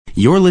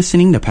You're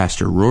listening to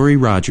Pastor Rory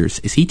Rodgers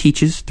as he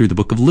teaches through the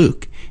book of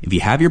Luke. If you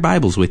have your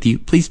Bibles with you,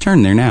 please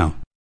turn there now.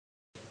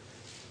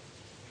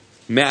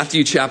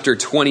 Matthew chapter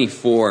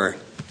 24.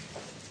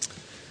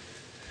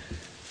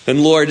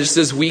 And Lord, just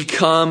as we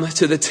come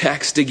to the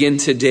text again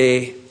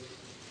today,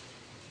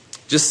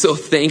 just so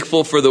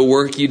thankful for the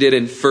work you did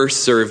in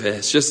first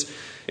service. Just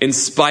in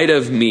spite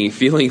of me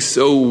feeling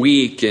so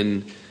weak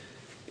and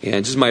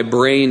just my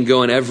brain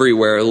going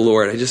everywhere,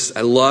 Lord,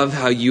 I love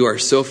how you are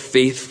so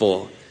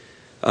faithful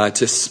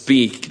to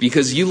speak,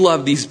 because you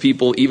love these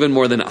people even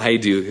more than I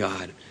do,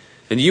 God.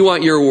 And you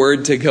want your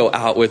word to go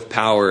out with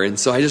power. And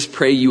so I just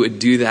pray you would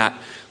do that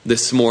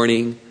this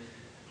morning.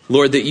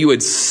 Lord, that you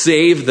would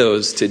save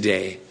those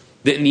today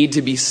that need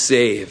to be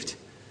saved.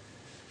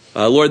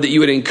 Lord, that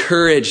you would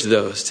encourage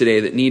those today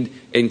that need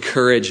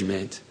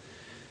encouragement.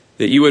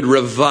 That you would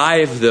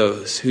revive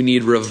those who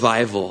need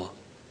revival.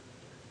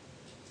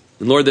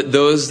 And Lord, that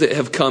those that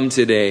have come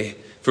today,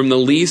 from the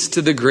least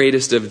to the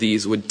greatest of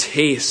these, would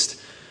taste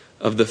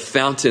of the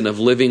fountain of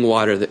living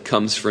water that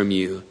comes from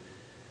you.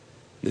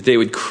 That they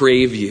would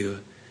crave you,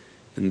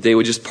 and they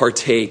would just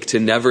partake to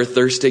never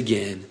thirst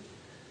again.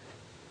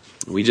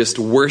 We just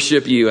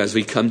worship you as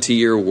we come to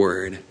your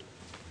word.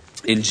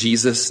 In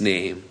Jesus'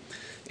 name,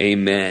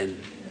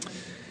 amen.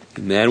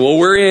 Amen. Well,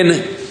 we're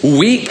in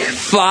week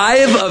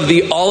 5 of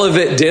the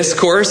Olivet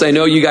Discourse. I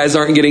know you guys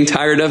aren't getting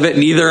tired of it.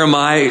 Neither am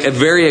I. A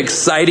very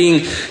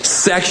exciting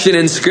section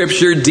in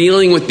Scripture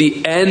dealing with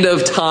the end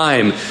of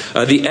time,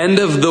 the end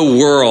of the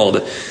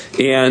world.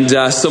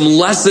 And some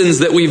lessons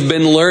that we've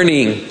been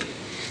learning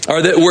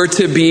are that we're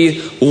to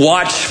be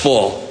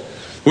watchful,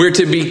 we're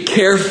to be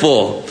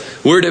careful,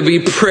 we're to be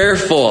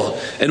prayerful,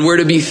 and we're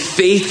to be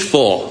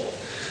faithful.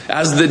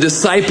 As the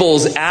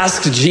disciples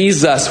asked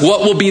Jesus,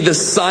 what will be the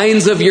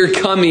signs of your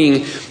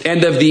coming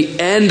and of the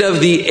end of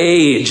the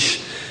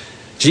age?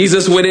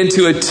 Jesus went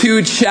into a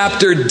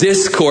 2-chapter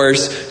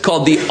discourse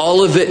called the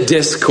Olivet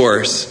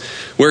Discourse,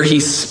 where he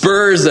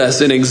spurs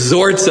us and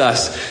exhorts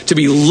us to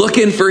be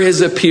looking for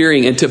his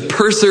appearing and to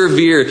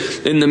persevere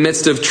in the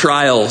midst of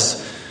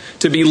trials,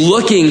 to be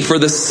looking for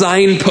the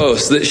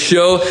signposts that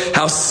show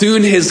how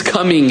soon his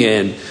coming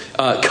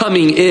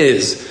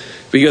is.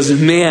 Because,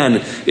 man,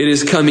 it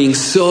is coming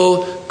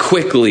so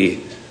quickly.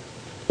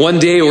 One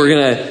day we're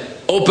going to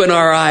open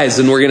our eyes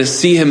and we're going to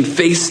see him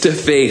face to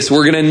face.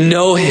 We're going to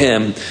know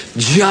him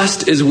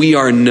just as we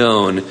are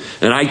known.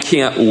 And I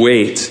can't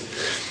wait.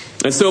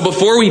 And so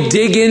before we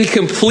dig in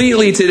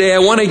completely today, I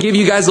want to give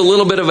you guys a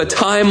little bit of a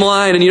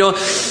timeline. And you know,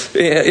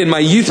 in my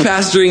youth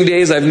pastoring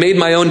days, I've made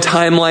my own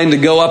timeline to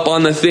go up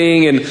on the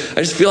thing. And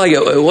I just feel like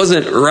it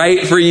wasn't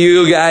right for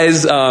you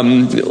guys, a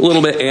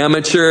little bit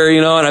amateur, you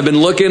know, and I've been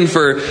looking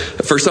for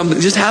something,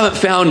 just haven't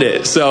found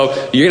it. So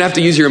you're going to have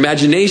to use your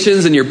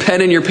imaginations and your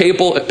pen and your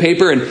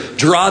paper and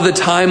draw the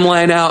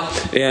timeline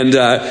out. And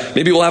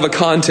maybe we'll have a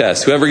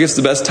contest. Whoever gets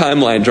the best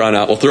timeline drawn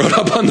out, we'll throw it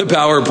up on the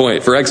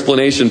PowerPoint for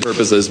explanation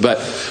purposes.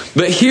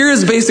 But here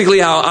is basically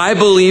how I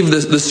believe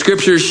the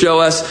scriptures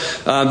show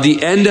us the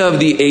end of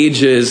the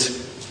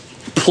ages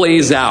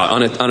plays out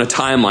on a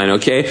timeline,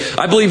 okay?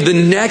 I believe the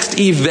next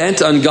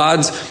event on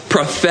God's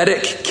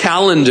prophetic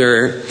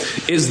calendar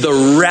is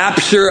the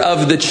rapture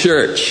of the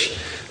church.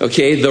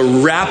 Okay, the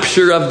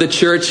rapture of the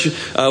church.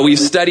 We've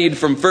studied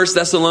from 1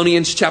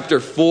 Thessalonians chapter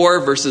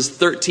 4, verses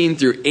 13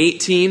 through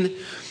 18,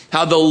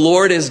 how the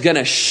Lord is going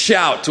to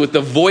shout with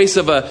the voice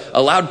of a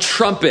loud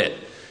trumpet.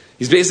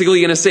 He's basically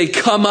going to say,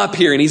 come up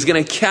here, and he's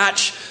going to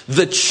catch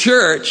the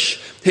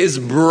church, his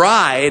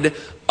bride,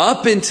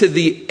 up into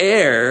the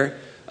air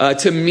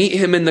to meet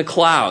him in the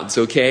clouds,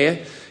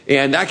 okay?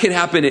 And that can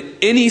happen at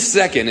any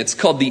second. It's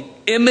called the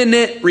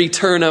imminent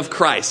return of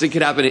Christ. It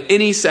could happen at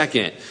any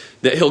second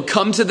that he'll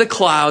come to the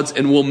clouds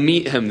and we'll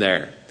meet him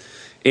there.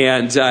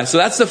 And so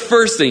that's the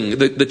first thing.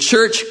 The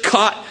church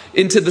caught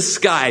into the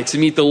sky to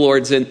meet the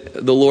Lord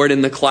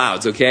in the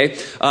clouds, okay?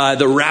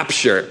 The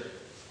rapture.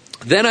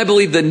 Then I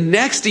believe the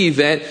next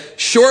event,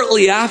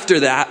 shortly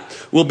after that,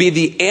 will be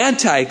the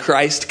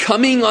Antichrist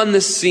coming on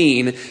the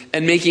scene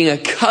and making a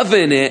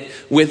covenant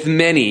with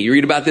many. You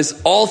read about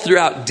this all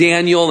throughout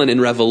Daniel and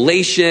in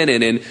Revelation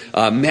and in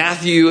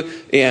Matthew.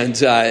 And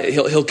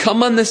he'll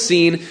come on the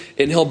scene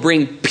and he'll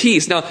bring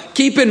peace. Now,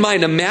 keep in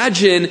mind,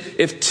 imagine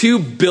if 2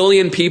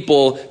 billion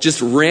people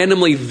just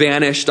randomly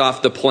vanished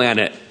off the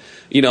planet.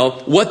 You know,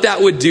 what that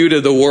would do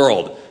to the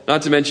world.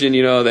 Not to mention,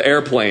 you know, the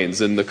airplanes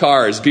and the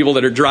cars, people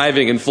that are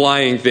driving and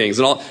flying things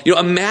and all. You know,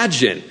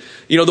 imagine,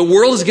 you know, the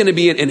world is going to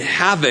be in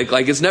havoc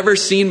like it's never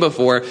seen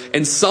before.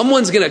 And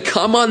someone's going to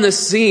come on the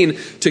scene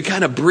to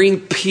kind of bring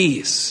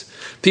peace.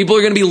 People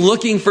are going to be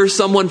looking for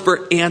someone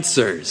for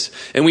answers.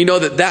 And we know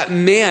that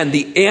man,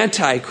 the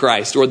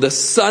Antichrist or the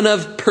son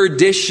of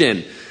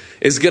perdition,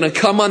 is going to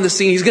come on the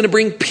scene. He's going to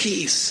bring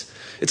peace.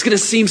 It's going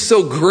to seem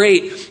so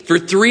great. For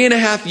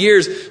 3.5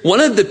 years, one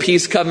of the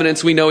peace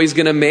covenants we know he's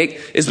going to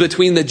make is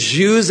between the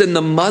Jews and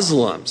the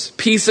Muslims.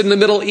 Peace in the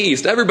Middle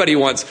East. Everybody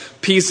wants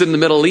peace in the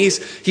Middle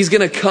East. He's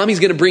going to come. He's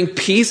going to bring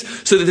peace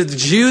so that the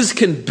Jews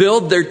can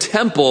build their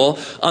temple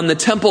on the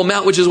Temple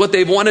Mount, which is what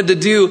they've wanted to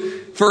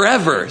do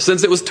forever,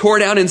 since it was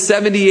torn down in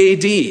 70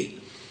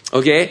 AD.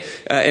 Okay?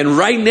 And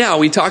right now,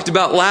 we talked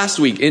about last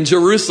week, in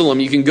Jerusalem,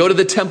 you can go to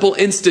the Temple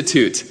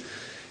Institute.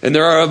 And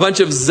there are a bunch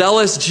of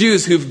zealous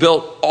Jews who've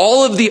built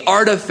all of the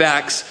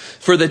artifacts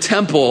for the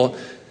temple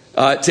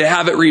to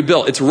have it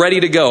rebuilt. It's ready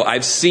to go.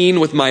 I've seen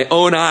with my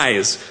own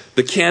eyes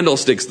the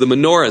candlesticks, the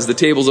menorahs, the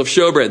tables of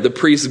showbread, the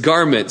priest's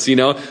garments,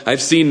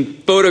 I've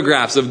seen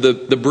photographs of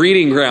the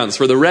breeding grounds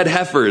for the red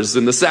heifers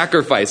and the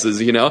sacrifices,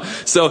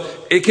 So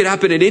it could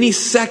happen at any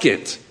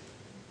second,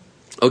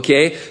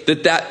 okay,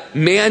 that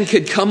man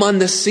could come on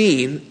the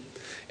scene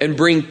and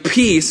bring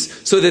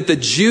peace so that the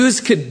Jews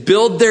could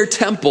build their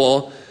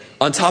temple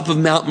on top of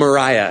Mount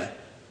Moriah.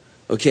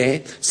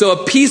 Okay, so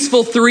a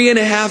peaceful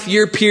 3.5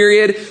 year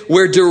period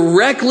where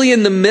directly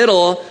in the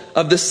middle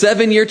of the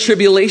 7-year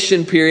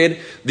tribulation period,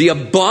 the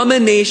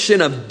abomination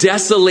of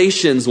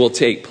desolations will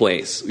take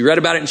place. We read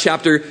about it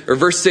in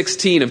verse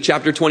 16 of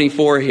chapter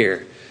 24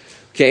 here.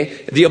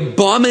 Okay, the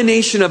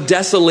abomination of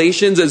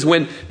desolations is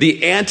when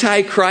the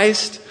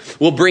Antichrist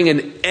will bring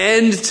an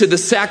end to the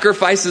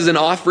sacrifices and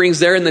offerings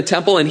there in the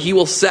temple, and he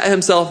will set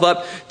himself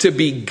up to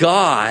be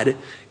God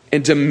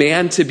and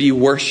demand to be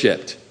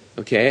worshipped.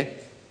 Okay?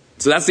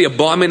 So that's the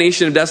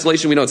abomination of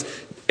desolation. We know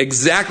it's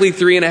exactly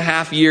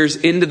 3.5 years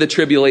into the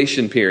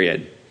tribulation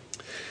period.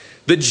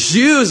 The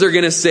Jews are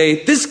going to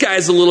say, this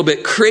guy's a little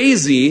bit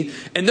crazy,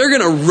 and they're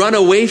going to run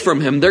away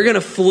from him. They're going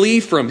to flee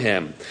from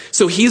him.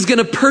 So he's going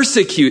to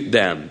persecute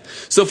them.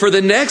 So for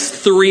the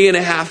next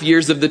 3.5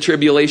 years of the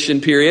tribulation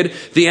period,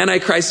 the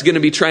Antichrist is going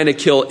to be trying to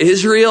kill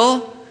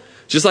Israel.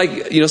 Just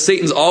like,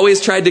 Satan's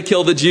always tried to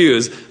kill the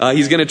Jews.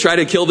 He's going to try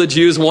to kill the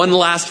Jews one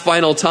last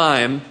final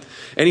time.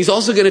 And he's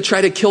also going to try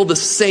to kill the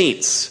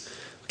saints.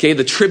 Okay,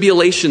 the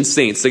tribulation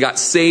saints that got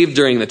saved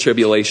during the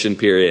tribulation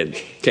period.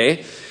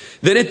 Okay?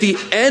 Then at the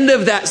end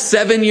of that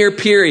 7-year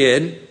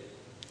period,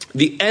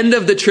 the end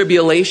of the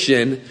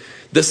tribulation,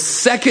 the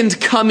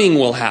second coming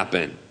will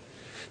happen.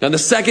 Now the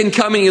second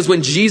coming is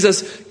when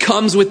Jesus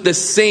comes with the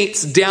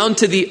saints down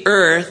to the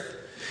earth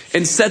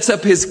and sets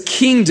up his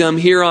kingdom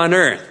here on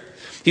earth.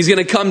 He's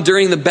going to come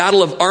during the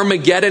battle of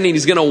Armageddon, and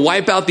he's going to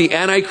wipe out the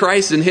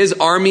Antichrist and his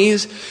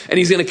armies, and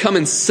he's going to come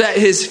and set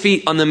his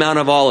feet on the Mount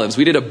of Olives.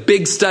 We did a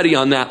big study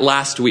on that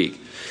last week.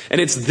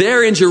 And it's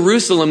there in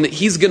Jerusalem that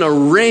he's going to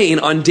reign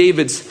on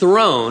David's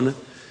throne,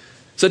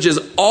 such as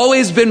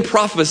always been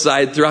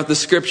prophesied throughout the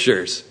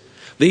scriptures.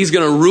 That he's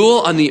going to rule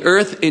on the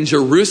earth in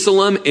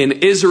Jerusalem, in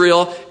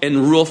Israel,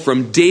 and rule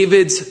from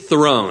David's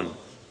throne.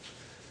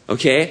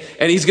 Okay?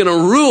 And he's going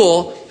to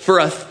rule for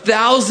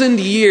 1,000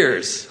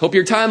 years. Hope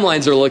your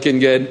timelines are looking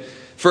good.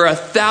 For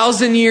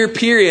 1,000-year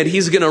period,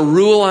 he's going to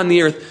rule on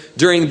the earth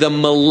during the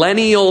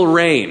millennial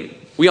reign.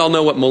 We all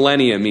know what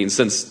millennium means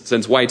since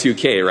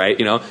Y2K, right?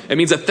 It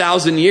means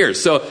 1,000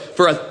 years. So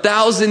for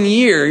 1,000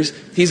 years,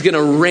 he's going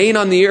to reign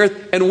on the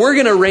earth, and we're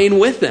going to reign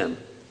with him.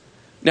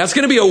 Now, it's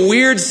going to be a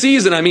weird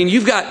season. I mean,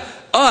 you've got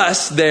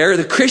us there,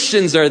 the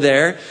Christians are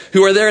there,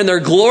 who are there in their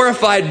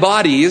glorified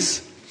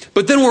bodies,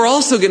 but then we're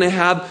also going to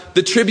have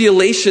the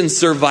tribulation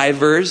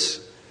survivors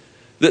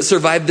that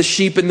survived the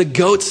sheep and the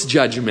goats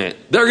judgment.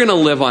 They're going to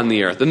live on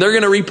the earth, and they're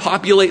going to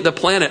repopulate the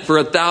planet for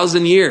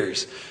 1,000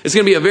 years. It's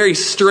going to be a very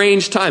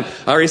strange time.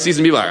 I already see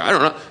some people like, I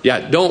don't know.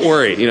 Yeah, don't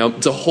worry.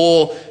 It's a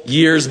whole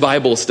year's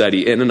Bible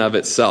study in and of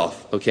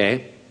itself,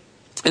 okay?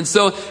 And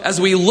so as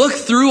we look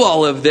through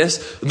all of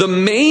this, the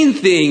main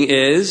thing,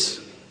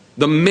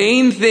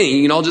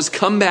 I'll just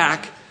come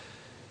back,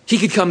 he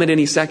could come at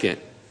any second.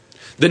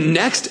 The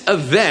next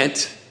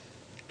event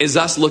is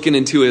us looking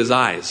into his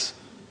eyes.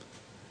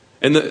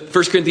 And 1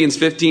 Corinthians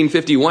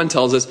 15:51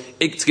 tells us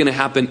it's going to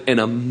happen in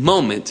a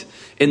moment,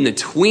 in the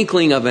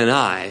twinkling of an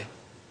eye,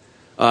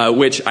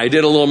 which I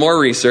did a little more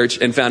research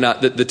and found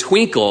out that the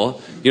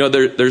twinkle,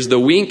 there's the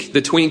wink,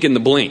 the twink, and the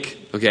blink,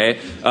 okay?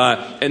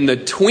 And the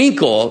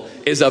twinkle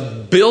is a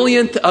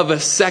billionth of a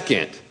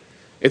second.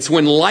 It's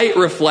when light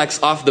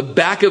reflects off the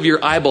back of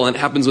your eyeball, and it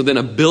happens within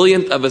a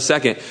billionth of a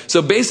second.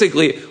 So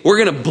basically,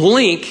 we're going to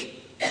blink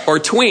or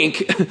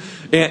twink,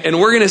 and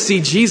we're going to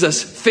see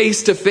Jesus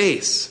face to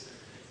face.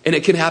 And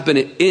it can happen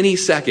at any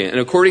second. And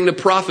according to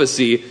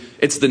prophecy,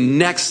 it's the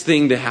next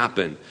thing to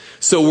happen.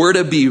 So we're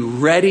to be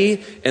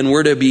ready, and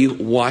we're to be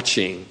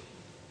watching.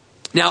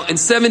 Now, in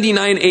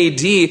 79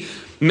 AD,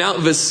 Mount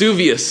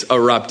Vesuvius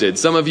erupted.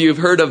 Some of you have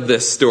heard of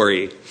this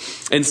story.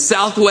 In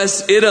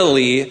southwest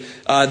Italy,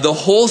 the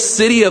whole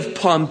city of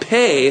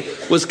Pompeii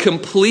was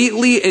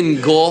completely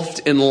engulfed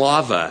in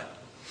lava.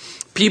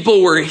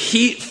 People were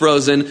heat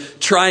frozen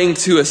trying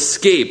to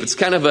escape. It's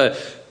kind of a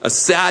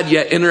sad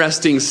yet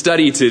interesting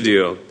study to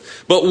do.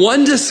 But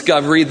one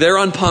discovery there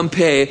on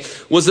Pompeii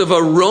was of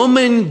a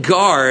Roman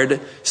guard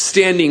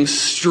standing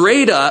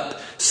straight up,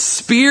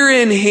 spear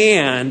in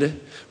hand,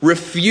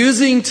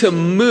 refusing to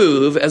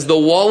move as the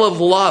wall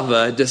of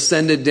lava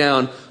descended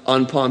down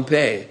on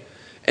Pompeii.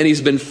 And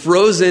he's been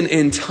frozen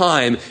in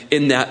time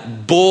in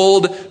that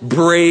bold,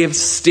 brave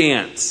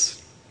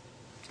stance.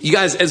 You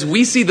guys, as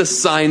we see the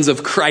signs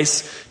of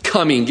Christ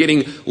coming,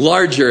 getting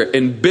larger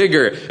and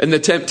bigger, and the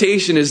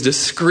temptation is to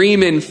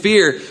scream in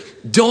fear,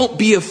 don't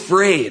be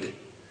afraid.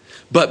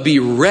 But be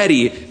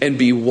ready and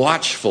be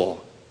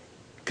watchful,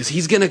 because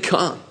he's going to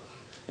come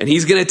and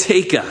he's going to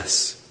take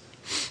us.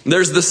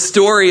 There's the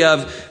story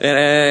of,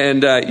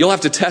 and you'll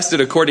have to test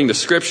it according to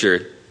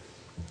Scripture,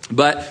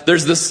 but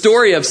there's the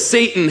story of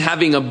Satan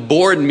having a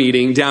board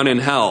meeting down in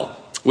hell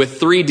with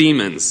 3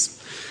 demons.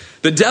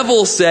 The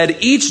devil said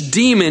each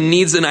demon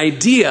needs an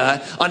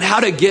idea on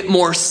how to get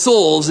more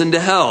souls into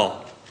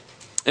hell.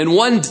 And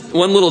one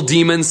little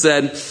demon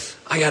said,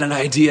 I got an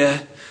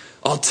idea.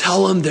 I'll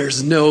tell him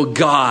there's no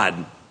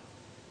God.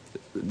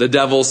 The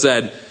devil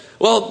said,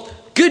 well,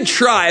 good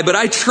try, but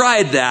I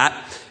tried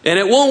that, and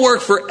it won't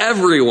work for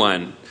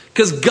everyone,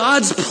 because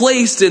God's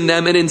placed in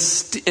them an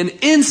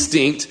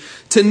instinct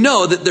to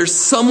know that there's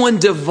someone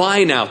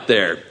divine out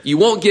there. You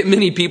won't get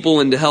many people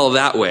into hell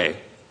that way.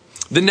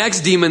 The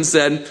next demon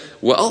said,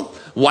 well,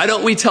 why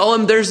don't we tell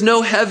him there's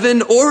no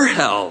heaven or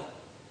hell?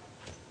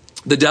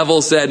 The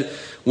devil said,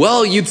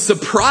 well, you'd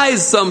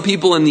surprise some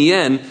people in the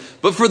end,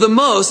 but for the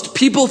most,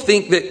 people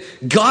think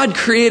that God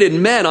created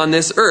men on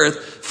this earth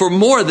for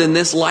more than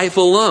this life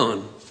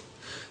alone.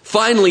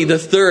 Finally, the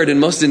third and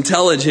most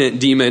intelligent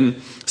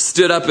demon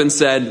stood up and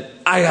said,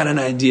 I got an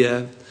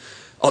idea.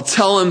 I'll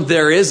tell him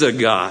there is a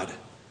God,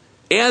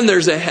 and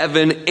there's a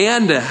heaven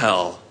and a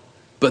hell,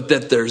 but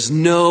that there's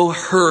no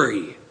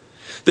hurry,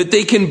 that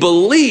they can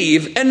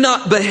believe and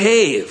not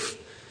behave.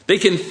 They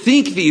can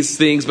think these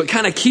things, but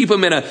kind of keep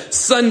them in a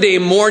Sunday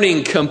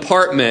morning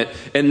compartment,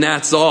 and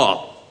that's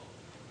all.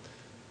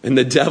 And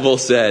the devil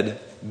said,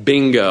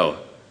 bingo.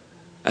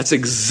 That's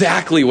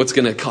exactly what's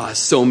going to cause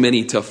so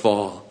many to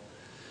fall.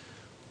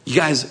 You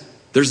guys,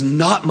 there's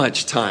not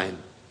much time.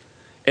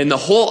 And the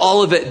whole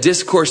Olivet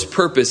Discourse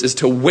purpose is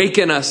to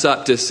waken us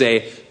up to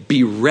say,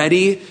 be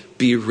ready,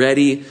 be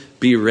ready,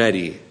 be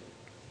ready.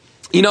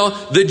 You know,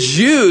 the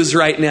Jews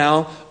right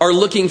now are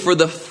looking for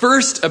the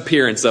first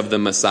appearance of the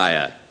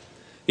Messiah.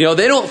 You know,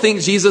 they don't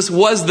think Jesus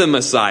was the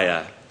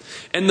Messiah.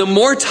 And the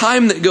more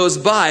time that goes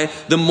by,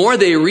 the more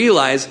they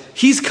realize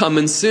he's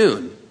coming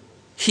soon.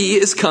 He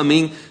is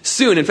coming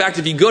soon. In fact,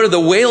 if you go to the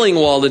Wailing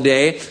Wall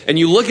today and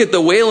you look at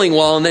the Wailing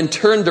Wall and then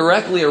turn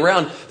directly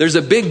around, there's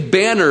a big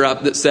banner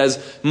up that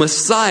says,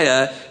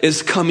 Messiah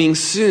is coming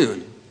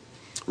soon.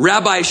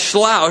 Rabbi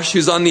Schlausch,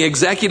 who's on the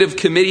executive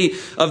committee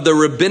of the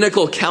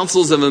Rabbinical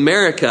Councils of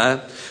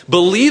America,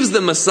 believes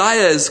the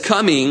Messiah is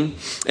coming.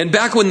 And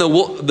back when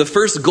the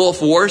first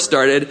Gulf War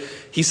started,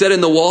 he said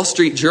in the Wall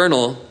Street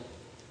Journal,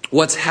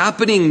 what's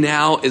happening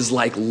now is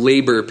like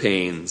labor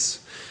pains.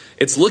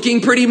 It's looking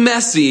pretty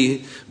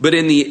messy, but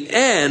in the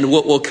end,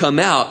 what will come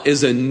out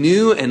is a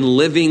new and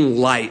living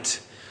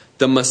light.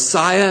 The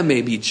Messiah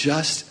may be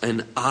just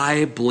an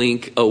eye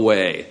blink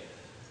away.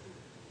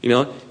 You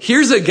know,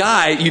 here's a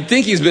guy, you'd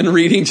think he's been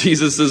reading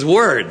Jesus'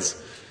 words,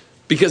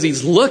 because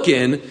he's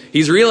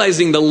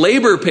realizing the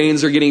labor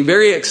pains are getting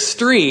very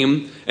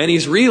extreme, and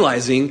he's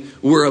realizing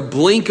we're a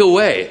blink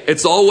away.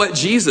 It's all what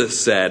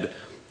Jesus said.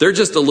 They're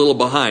just a little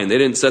behind. They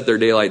didn't set their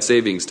daylight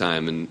savings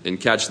time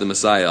and catch the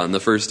Messiah on the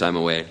first time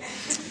away.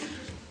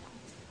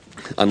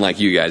 Unlike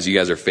you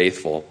guys are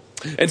faithful.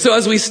 And so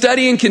as we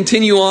study and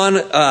continue on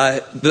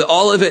the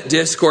Olivet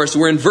Discourse,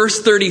 we're in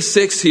verse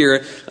 36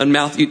 here on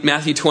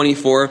Matthew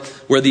 24,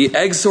 where the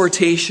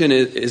exhortation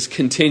is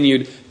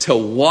continued to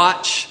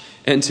watch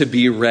and to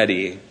be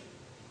ready.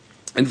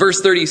 In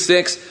verse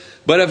 36,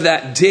 but of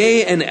that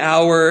day and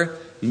hour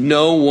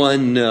no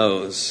one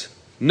knows,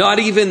 not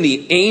even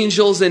the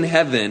angels in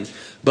heaven,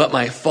 but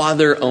my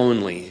Father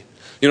only.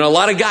 You know, a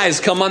lot of guys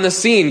come on the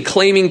scene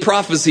claiming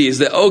prophecies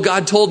that, oh,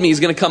 God told me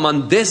he's going to come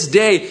on this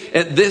day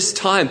at this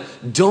time.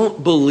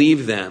 Don't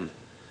believe them.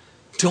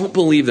 Don't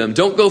believe them.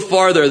 Don't go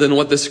farther than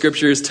what the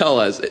scriptures tell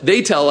us.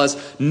 They tell us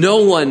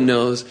no one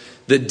knows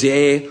the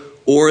day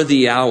or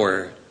the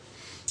hour.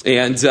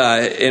 And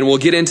we'll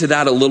get into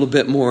that a little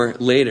bit more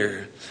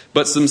later.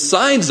 But some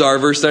signs are,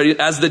 verse 30,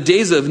 as the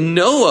days of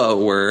Noah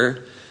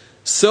were,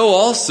 so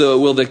also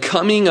will the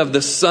coming of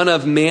the Son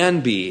of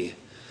Man be.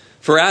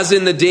 For as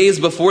in the days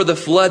before the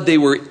flood, they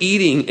were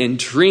eating and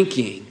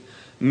drinking,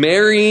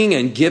 marrying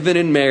and given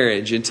in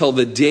marriage until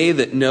the day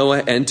that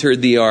Noah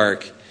entered the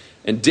ark,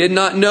 and did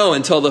not know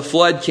until the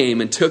flood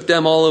came and took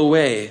them all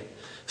away.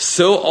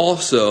 So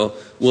also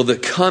will the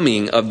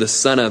coming of the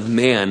Son of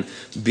Man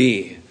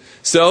be.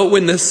 So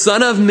when the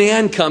Son of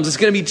Man comes, it's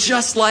going to be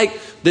just like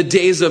the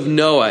days of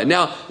Noah.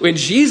 Now, when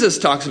Jesus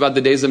talks about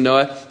the days of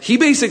Noah, he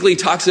basically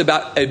talks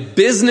about a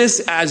business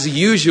as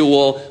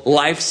usual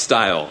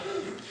lifestyle.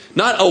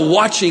 Not a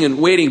watching and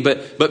waiting,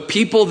 but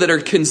people that are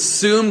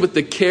consumed with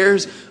the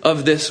cares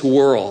of this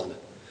world.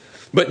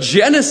 But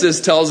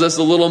Genesis tells us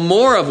a little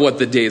more of what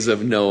the days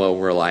of Noah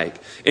were like.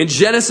 In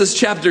Genesis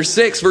chapter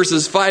 6,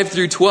 verses 5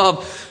 through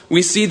 12,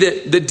 we see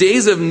that the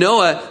days of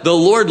Noah, the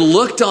Lord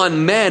looked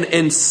on men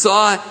and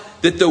saw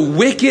that the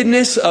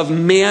wickedness of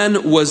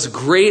man was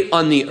great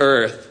on the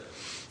earth,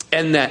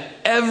 and that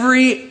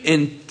every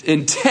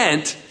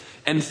intent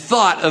and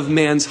thought of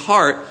man's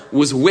heart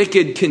was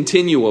wicked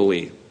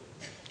continually.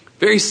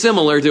 Very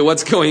similar to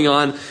what's going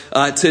on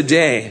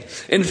today.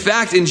 In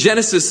fact, in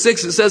Genesis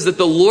 6, it says that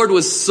the Lord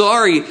was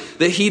sorry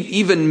that he'd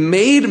even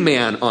made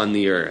man on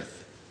the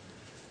earth.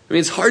 I mean,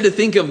 it's hard to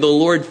think of the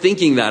Lord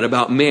thinking that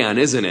about man,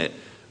 isn't it?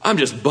 I'm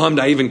just bummed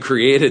I even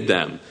created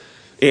them.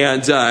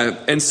 And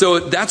so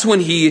that's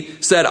when he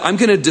said, I'm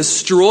going to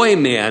destroy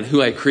man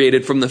who I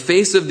created from the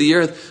face of the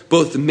earth,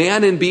 both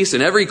man and beast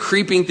and every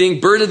creeping thing,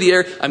 bird of the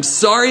air. I'm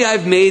sorry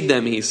I've made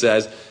them, he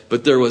says.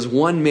 But there was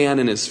one man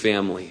in his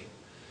family.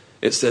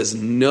 It says,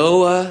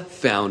 Noah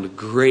found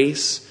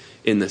grace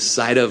in the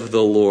sight of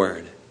the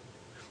Lord.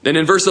 And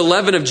in verse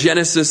 11 of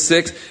Genesis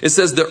 6, it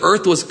says the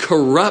earth was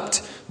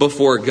corrupt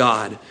before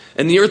God,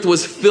 and the earth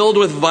was filled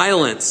with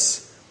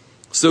violence.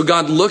 So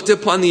God looked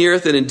upon the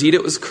earth, and indeed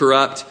it was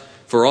corrupt,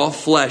 for all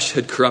flesh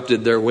had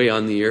corrupted their way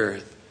on the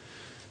earth.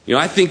 You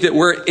know, I think that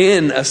we're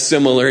in a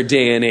similar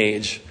day and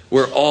age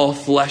where all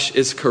flesh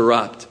is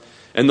corrupt.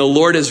 And the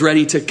Lord is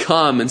ready to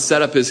come and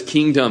set up his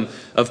kingdom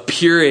of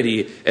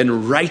purity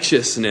and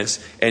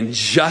righteousness and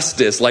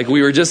justice, like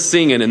we were just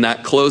singing in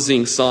that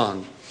closing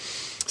song.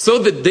 So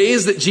the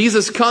days that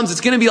Jesus comes, it's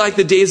going to be like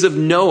the days of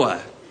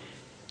Noah.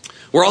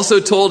 We're also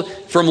told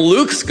from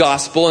Luke's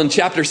gospel in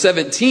chapter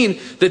 17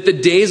 that the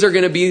days are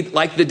going to be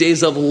like the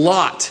days of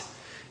Lot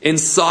in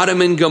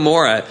Sodom and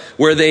Gomorrah,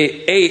 where they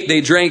ate,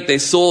 they drank, they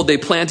sold, they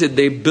planted,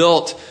 they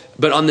built.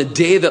 But on the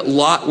day that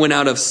Lot went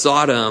out of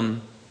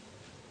Sodom,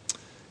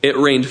 it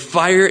rained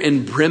fire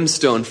and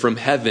brimstone from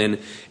heaven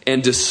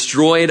and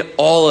destroyed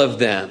all of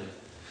them.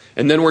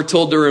 And then we're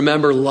told to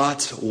remember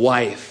Lot's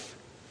wife.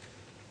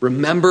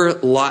 Remember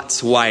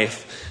Lot's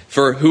wife.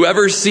 For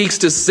whoever seeks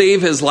to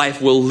save his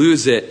life will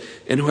lose it,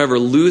 and whoever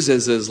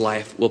loses his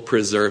life will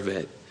preserve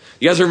it.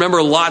 You guys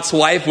remember Lot's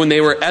wife when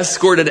they were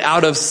escorted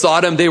out of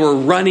Sodom? They were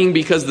running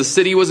because the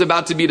city was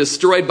about to be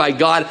destroyed by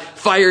God,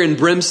 fire and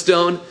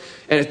brimstone.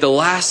 And at the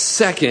last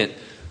second,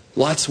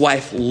 Lot's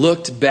wife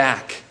looked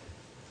back,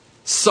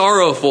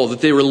 sorrowful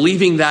that they were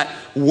leaving that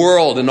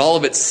world and all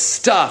of its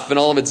stuff and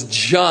all of its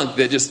junk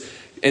that just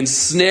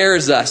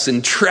ensnares us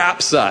and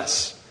traps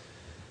us.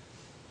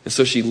 And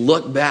so she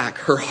looked back.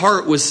 Her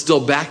heart was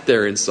still back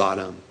there in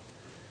Sodom.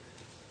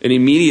 And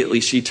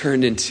immediately she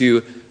turned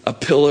into a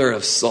pillar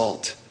of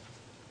salt.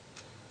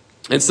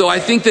 And so I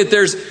think that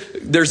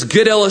there's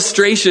good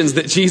illustrations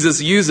that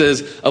Jesus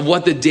uses of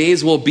what the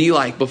days will be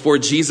like before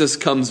Jesus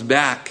comes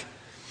back.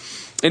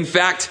 In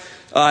fact,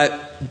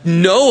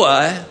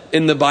 Noah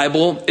in the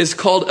Bible is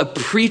called a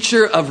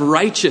preacher of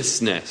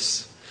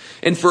righteousness.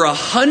 And for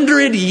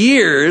 100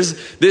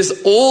 years,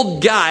 this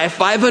old guy,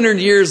 500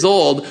 years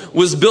old,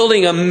 was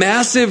building a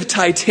massive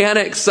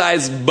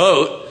Titanic-sized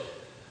boat,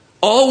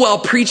 all while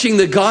preaching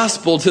the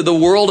gospel to the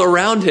world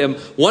around him,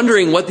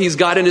 wondering what he's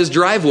got in his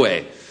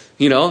driveway.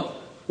 You know,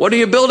 what are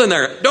you building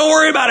there? Don't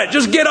worry about it.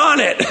 Just get on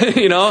it.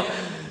 You know,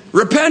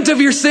 repent of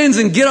your sins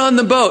and get on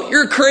the boat.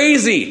 You're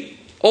crazy,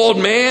 old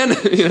man.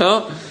 You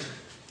know,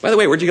 by the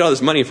way, where'd you get all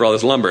this money for all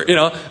this lumber? You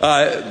know,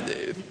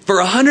 for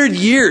 100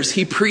 years,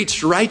 he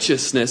preached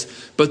righteousness,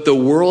 but the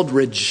world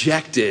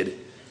rejected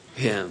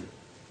him.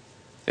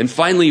 And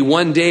finally,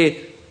 one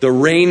day, the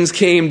rains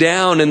came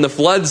down and the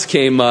floods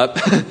came up,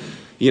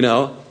 you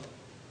know,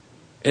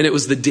 and it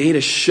was the day to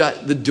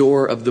shut the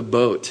door of the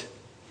boat.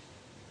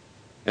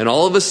 And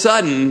all of a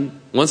sudden,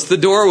 once the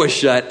door was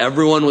shut,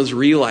 everyone was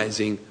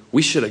realizing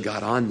we should have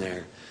got on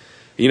there.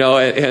 You know,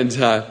 and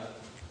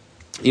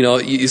you know,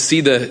 you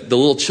see the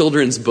little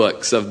children's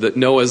books of the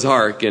Noah's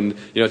Ark, and,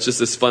 you know, it's just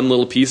this fun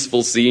little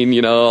peaceful scene,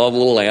 you know, all the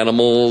little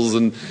animals,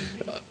 and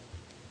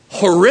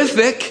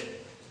horrific.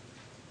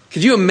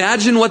 Could you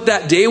imagine what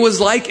that day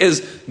was like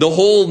as the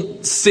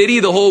whole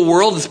city, the whole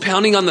world is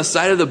pounding on the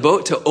side of the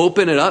boat to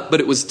open it up, but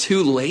it was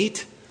too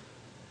late?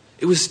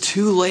 It was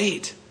too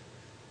late.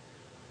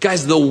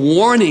 Guys, the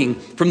warning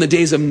from the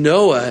days of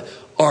Noah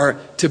are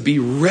to be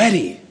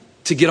ready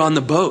to get on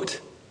the boat.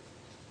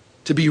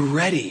 To be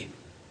ready.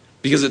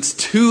 Because it's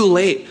too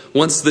late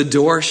once the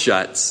door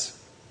shuts.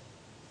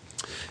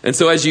 And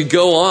so as you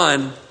go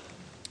on,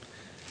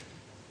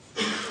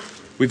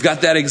 we've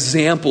got that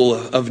example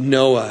of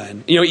Noah.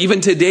 And, you know,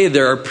 even today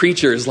there are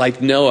preachers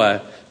like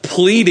Noah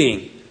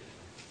pleading,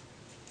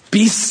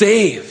 be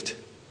saved.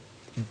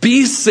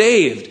 Be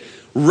saved.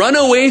 Run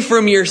away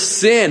from your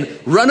sin.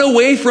 Run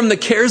away from the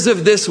cares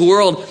of this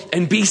world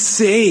and be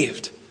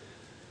saved.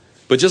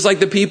 But just like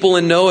the people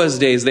in Noah's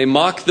days, they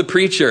mock the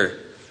preacher.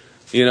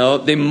 You know,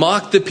 they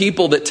mock the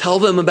people that tell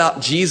them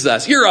about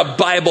Jesus. You're a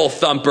Bible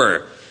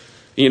thumper.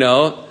 You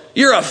know,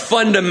 you're a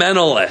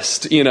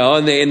fundamentalist. You know,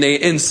 and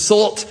they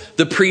insult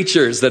the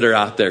preachers that are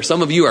out there.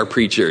 Some of you are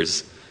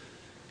preachers.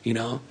 You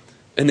know,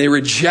 and they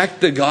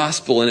reject the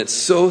gospel, and it's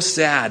so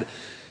sad.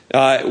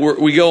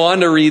 We go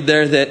on to read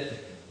there that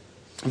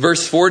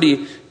verse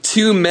 40,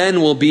 2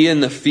 men will be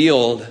in the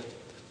field,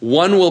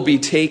 one will be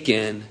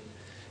taken,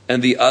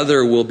 and the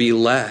other will be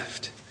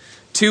left.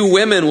 2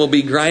 women will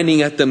be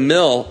grinding at the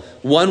mill,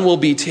 one will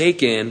be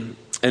taken,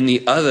 and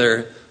the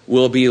other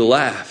will be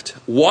left.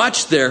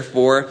 Watch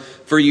therefore,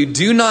 for you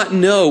do not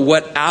know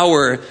what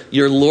hour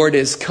your Lord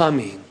is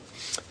coming.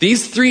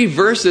 These 3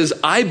 verses,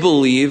 I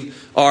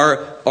believe,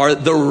 are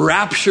the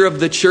rapture of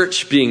the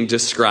church being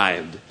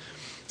described.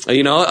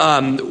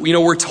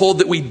 We're told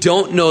that we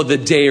don't know the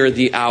day or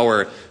the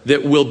hour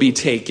that will be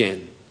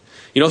taken.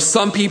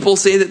 Some people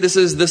say that this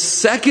is the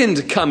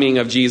second coming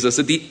of Jesus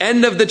at the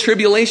end of the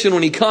tribulation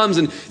when he comes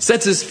and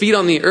sets his feet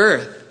on the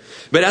earth.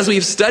 But as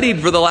we've studied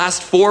for the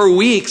last 4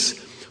 weeks,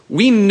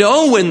 we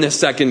know when the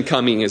second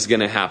coming is going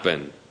to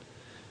happen.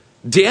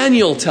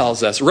 Daniel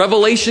tells us,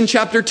 Revelation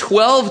chapter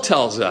 12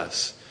 tells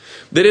us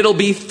that it'll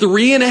be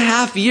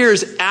 3.5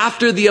 years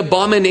after the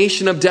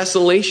abomination of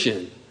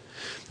desolation.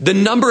 The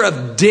number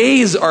of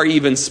days are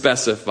even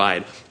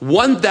specified.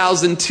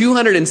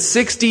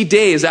 1,260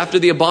 days after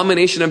the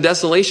abomination of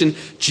desolation,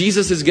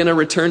 Jesus is going to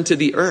return to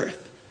the earth.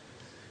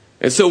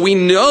 And so we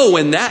know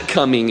when that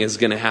coming is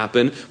going to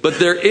happen, but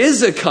there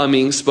is a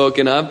coming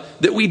spoken of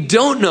that we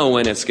don't know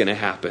when it's going to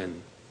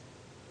happen.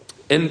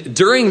 And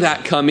during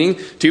that coming,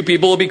 2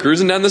 people will be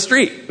cruising down the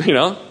street,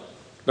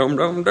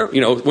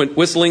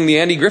 whistling the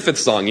Andy Griffith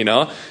song,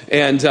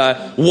 and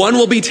one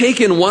will be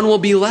taken, one will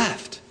be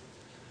left.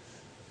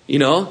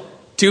 2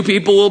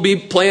 people will be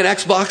playing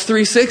Xbox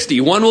 360.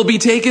 One will be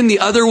taken, the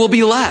other will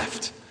be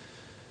left.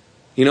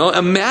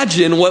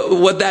 Imagine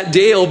what that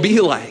day will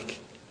be like.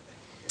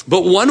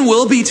 But one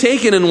will be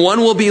taken and one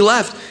will be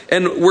left.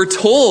 And we're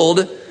told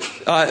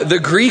the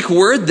Greek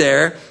word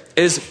there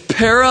is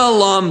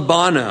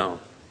paralambano.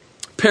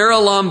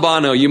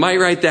 Paralambano. You might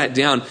write that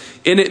down.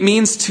 And it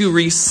means to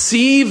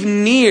receive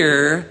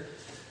near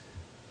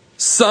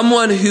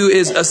someone who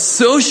is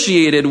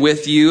associated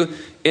with you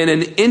in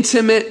an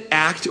intimate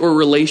act or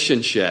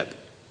relationship.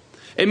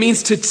 It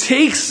means to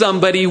take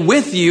somebody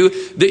with you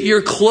that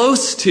you're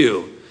close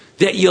to,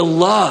 that you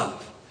love.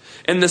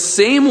 And the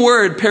same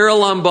word,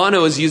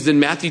 paralambano, is used in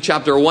Matthew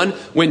chapter 1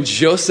 when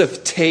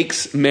Joseph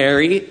takes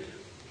Mary.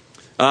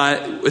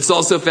 It's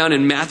also found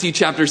in Matthew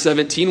chapter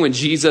 17 when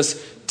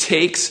Jesus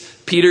takes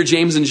Peter,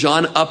 James, and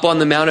John up on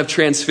the Mount of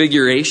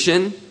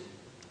Transfiguration.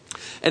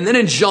 And then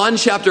in John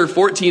chapter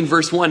 14,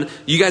 verse 1,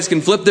 you guys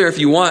can flip there if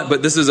you want,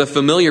 but this is a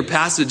familiar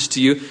passage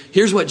to you.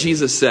 Here's what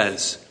Jesus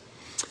says.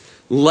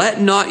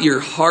 Let not your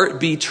heart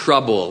be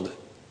troubled.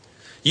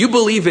 You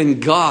believe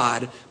in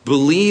God,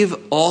 believe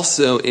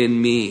also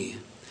in me.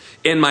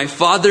 In my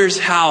Father's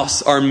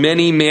house are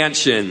many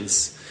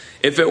mansions.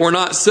 If it were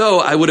not so,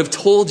 I would have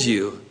told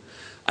you.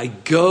 I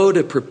go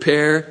to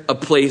prepare a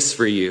place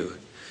for you.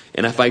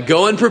 And if I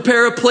go and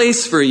prepare a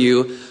place for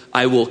you,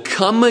 I will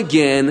come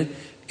again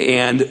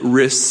and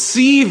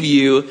receive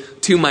you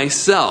to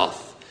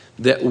myself,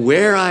 that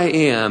where I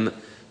am,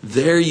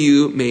 there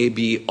you may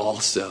be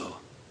also.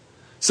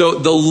 So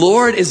the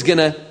Lord is going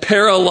to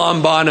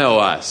paralambano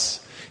us.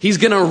 He's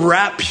going to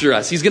rapture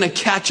us. He's going to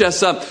catch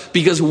us up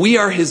because we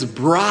are his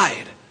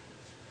bride.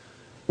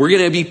 We're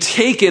going to be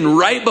taken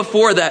right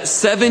before that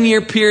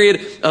 7-year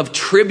period of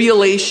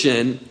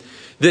tribulation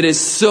that is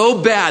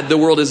so bad the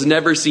world has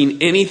never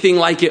seen anything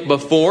like it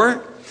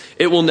before.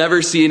 It will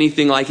never see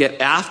anything like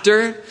it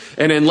after.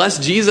 And unless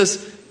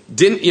Jesus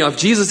didn't, if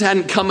Jesus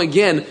hadn't come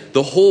again,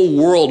 the whole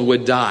world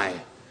would die.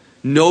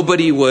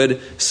 Nobody would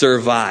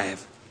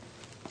survive.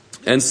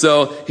 And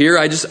so here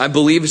I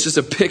believe it's just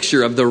a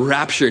picture of the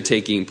rapture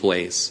taking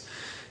place.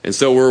 And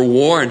so we're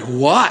warned,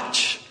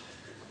 watch.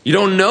 You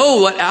don't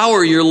know what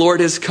hour your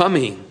Lord is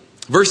coming.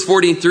 Verse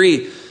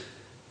 43,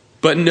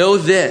 but know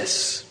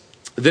this,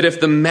 that if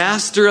the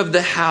master of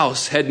the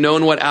house had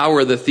known what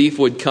hour the thief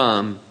would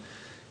come,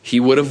 he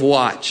would have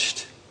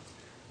watched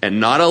and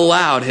not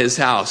allowed his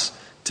house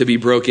to be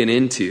broken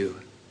into.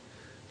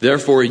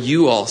 Therefore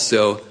you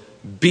also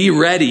be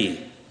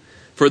ready,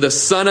 for the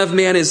Son of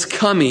Man is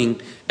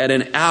coming at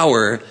an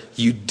hour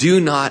you do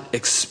not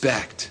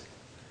expect.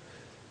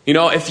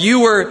 If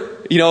you were,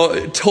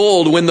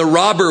 told when the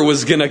robber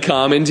was going to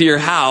come into your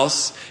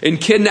house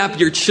and kidnap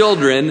your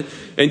children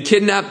and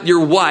kidnap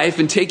your wife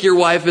and take your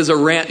wife as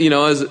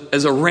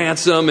a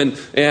ransom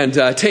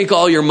and take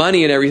all your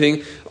money and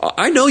everything,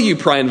 I know you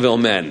Prineville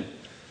men.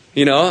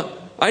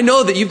 I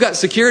know that you've got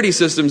security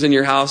systems in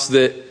your house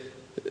that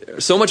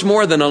are so much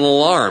more than an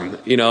alarm.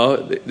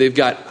 They've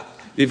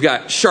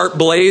got sharp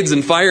blades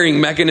and firing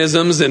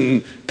mechanisms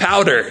and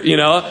powder,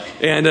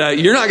 and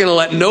you're not going to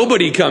let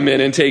nobody come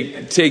in and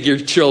take your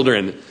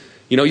children.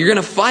 You're going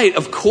to fight,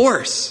 of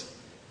course.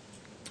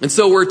 And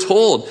so we're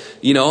told,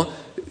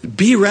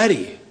 be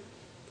ready.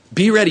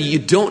 Be ready. You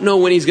don't know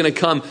when he's going to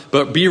come,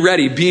 but be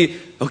ready.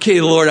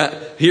 Okay, Lord,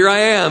 here I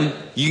am.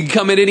 You can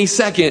come at any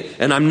second,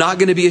 and I'm not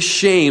going to be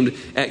ashamed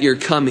at your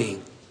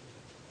coming.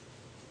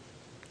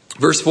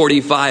 Verse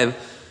 45,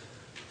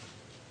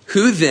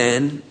 who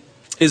then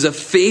is a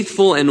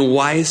faithful and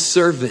wise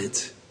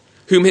servant,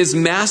 whom his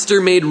master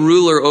made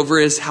ruler over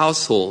his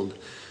household,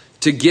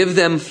 to give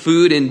them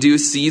food in due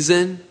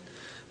season?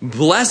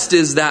 Blessed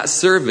is that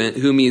servant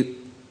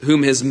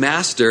whom his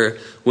master,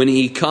 when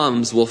he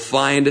comes, will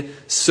find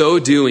so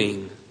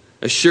doing.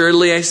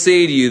 Assuredly, I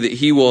say to you that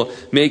he will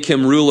make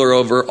him ruler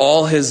over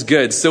all his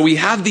goods. So we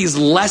have these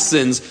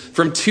lessons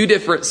from 2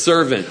 different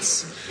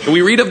servants. And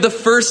we read of the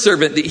first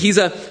servant that he's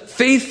a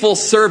faithful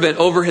servant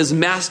over his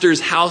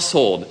master's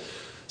household.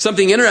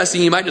 Something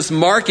interesting, you might just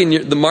mark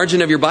in the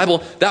margin of your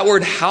Bible, that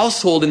word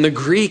household in the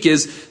Greek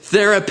is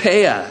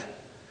therapeia,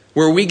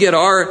 where we get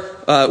our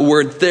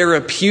word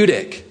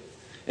therapeutic.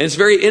 And it's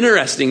very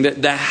interesting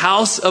that the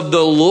house of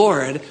the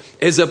Lord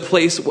is a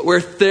place where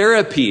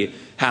therapy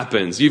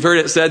happens. You've heard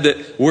it said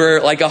that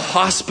we're like a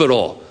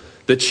hospital,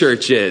 the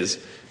church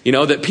is.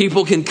 That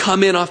people can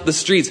come in off the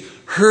streets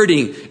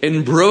hurting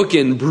and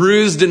broken,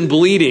 bruised and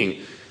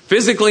bleeding,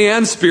 physically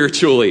and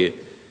spiritually.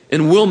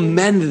 And we'll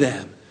mend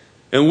them.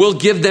 And we'll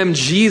give them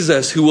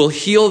Jesus who will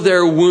heal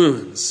their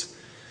wounds.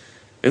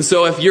 And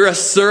so if you're a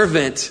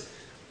servant,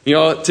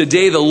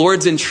 today the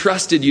Lord's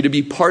entrusted you to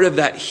be part of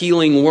that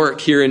healing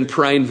work here in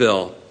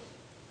Prineville.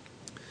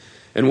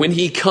 And when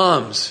he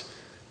comes,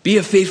 be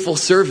a faithful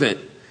servant.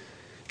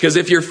 Because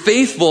if you're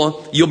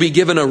faithful, you'll be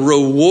given a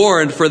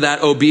reward for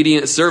that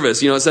obedient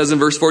service. It says in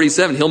verse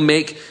 47, he'll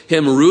make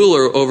him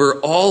ruler over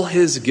all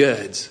his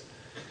goods.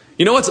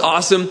 You know what's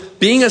awesome?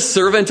 Being a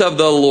servant of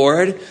the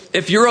Lord,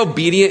 if you're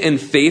obedient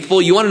and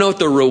faithful, you want to know what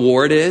the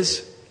reward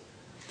is?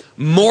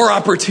 More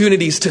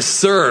opportunities to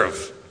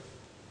serve.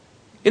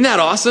 Isn't that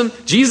awesome?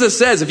 Jesus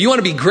says, if you want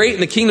to be great in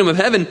the kingdom of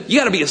heaven, you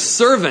got to be a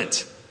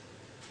servant.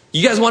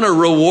 You guys want a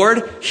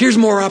reward? Here's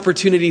more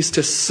opportunities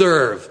to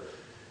serve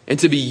and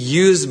to be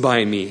used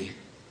by me.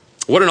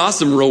 What an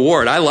awesome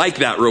reward. I like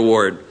that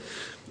reward.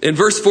 In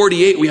verse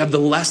 48, we have the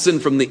lesson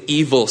from the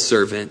evil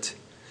servant.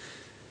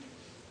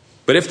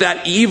 But if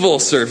that evil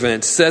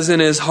servant says in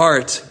his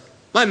heart,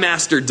 my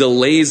master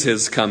delays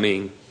his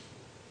coming,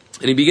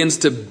 and he begins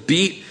to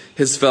beat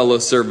his fellow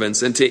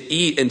servants and to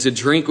eat and to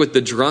drink with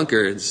the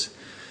drunkards,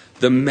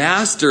 the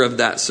master of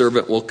that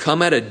servant will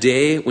come at a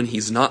day when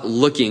he's not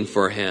looking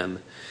for him,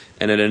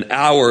 and at an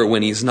hour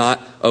when he's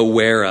not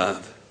aware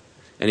of.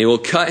 And he will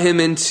cut him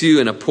in two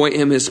and appoint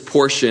him his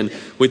portion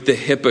with the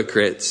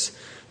hypocrites.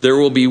 There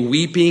will be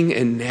weeping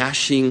and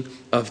gnashing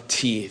of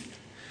teeth.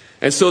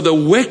 And so the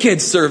wicked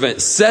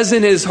servant says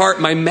in his heart,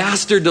 my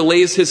master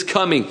delays his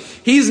coming.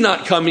 He's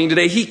not coming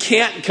today. He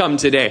can't come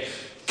today.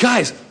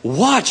 Guys,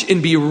 watch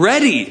and be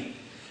ready.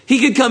 He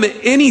could come at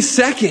any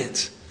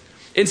second.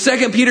 In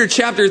 2 Peter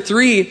chapter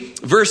 3,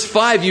 verse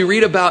 5, you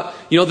read about,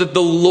 that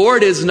the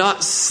Lord is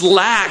not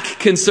slack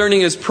concerning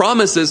his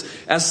promises,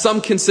 as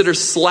some consider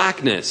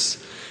slackness.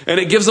 And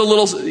it gives a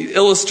little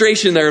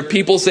illustration there of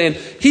people saying,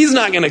 he's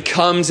not going to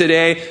come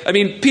today. I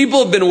mean,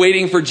 people have been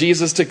waiting for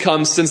Jesus to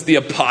come since the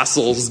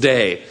apostles'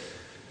 day.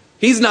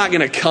 He's not going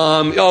to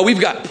come. Oh,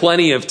 we've got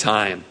plenty of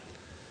time.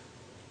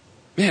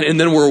 Man, and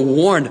then we're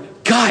warned.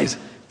 Guys,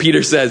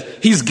 Peter says,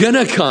 he's going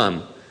to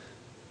come.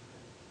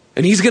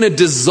 And he's going to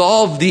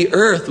dissolve the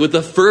earth with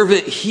a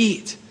fervent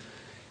heat.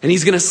 And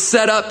he's going to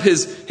set up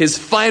his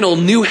final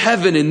new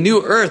heaven and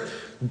new earth.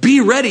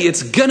 Be ready.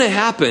 It's going to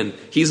happen.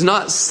 He's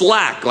not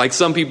slack like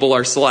some people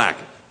are slack.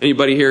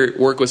 Anybody here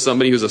work with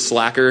somebody who's a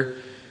slacker?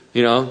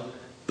 The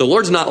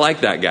Lord's not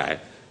like that guy.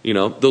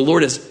 The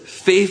Lord is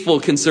faithful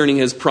concerning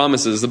his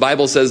promises. The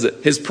Bible says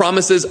that his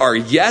promises are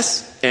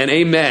yes and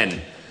amen.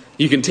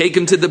 You can take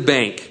them to the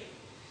bank.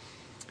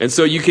 And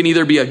so you can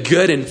either be a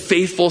good and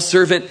faithful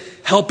servant,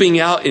 helping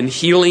out and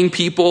healing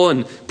people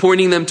and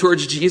pointing them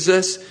towards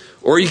Jesus,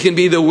 or you can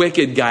be the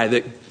wicked guy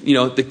that,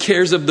 the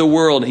cares of the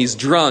world. He's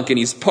drunk and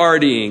he's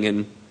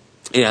partying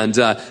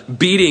and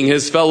beating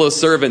his fellow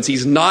servants.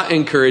 He's not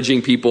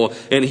encouraging people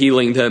and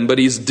healing them, but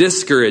he's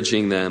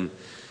discouraging them.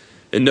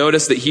 And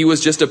notice that he was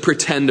just a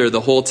pretender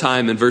the whole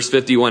time. In verse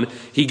 51,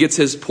 he gets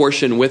his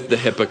portion with the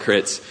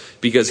hypocrites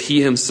because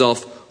he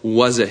himself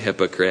was a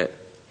hypocrite.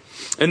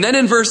 And then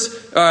in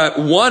verse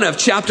 1 of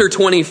chapter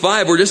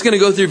 25, we're just going to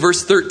go through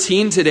verse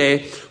 13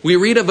 today. We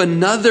read of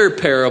another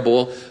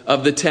parable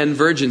of the 10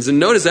 virgins. And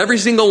notice every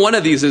single one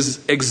of these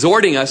is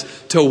exhorting us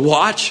to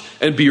watch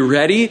and be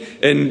ready.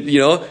 And,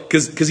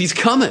 because he's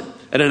coming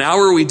at an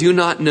hour we do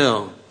not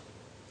know.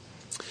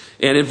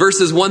 And in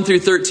verses 1 through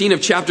 13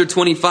 of chapter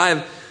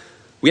 25,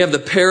 we have the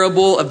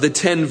parable of the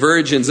 10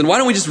 virgins. And why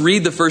don't we just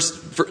read the first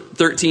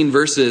 13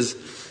 verses?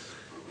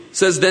 It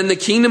says, then the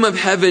kingdom of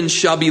heaven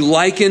shall be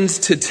likened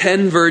to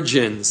 10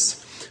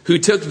 virgins who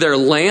took their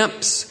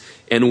lamps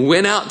and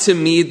went out to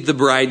meet the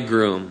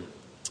bridegroom.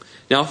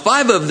 Now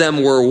 5 of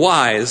them were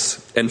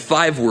wise and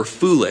 5 were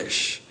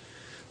foolish.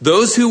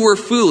 Those who were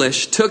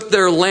foolish took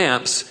their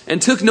lamps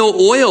and took no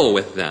oil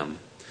with them.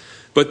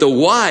 But the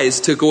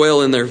wise took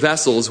oil in their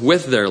vessels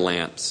with their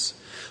lamps.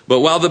 But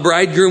while the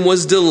bridegroom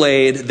was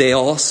delayed, they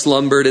all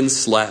slumbered and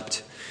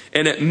slept.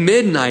 And at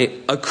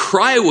midnight, a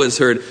cry was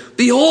heard,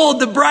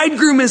 behold, the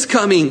bridegroom is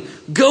coming.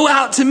 Go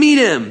out to meet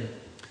him.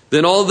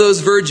 Then all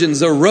those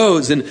virgins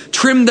arose and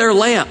trimmed their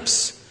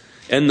lamps.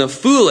 And the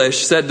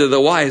foolish said to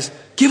the wise,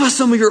 give us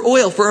some of your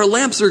oil, for our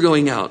lamps are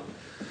going out.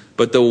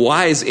 But the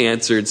wise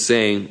answered,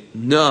 saying,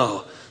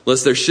 no,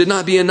 lest there should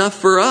not be enough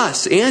for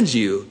us and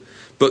you.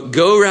 But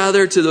go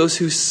rather to those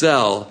who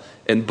sell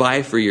and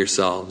buy for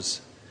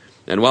yourselves.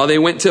 And while they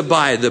went to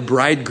buy, the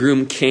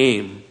bridegroom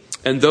came.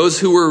 And those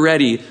who were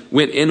ready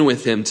went in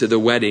with him to the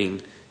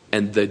wedding,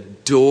 and the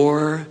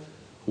door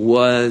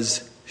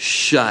was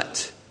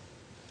shut.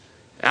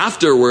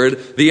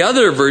 Afterward, the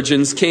other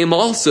virgins came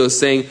also,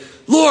 saying,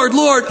 "Lord,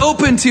 Lord,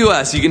 open to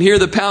us." You can hear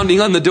the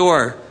pounding on the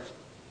door.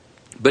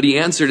 But he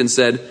answered and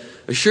said,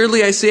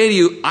 "Assuredly I say to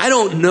you, I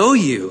don't know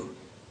you.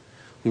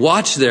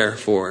 Watch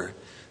therefore,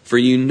 for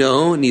you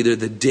know neither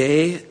the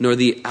day nor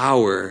the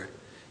hour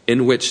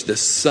in which the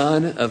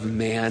Son of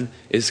Man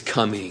is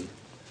coming."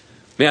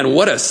 Man,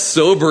 what a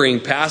sobering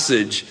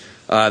passage,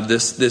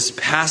 this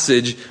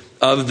passage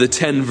of the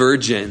 10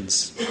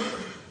 virgins.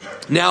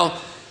 Now,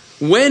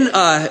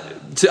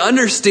 to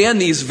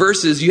understand these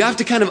verses, you have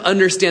to kind of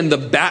understand the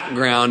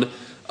background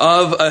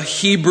of a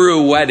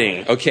Hebrew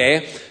wedding,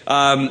 okay?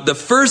 The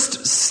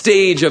first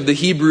stage of the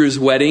Hebrews'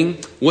 wedding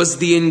was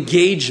the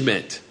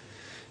engagement.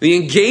 The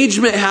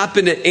engagement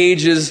happened at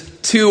ages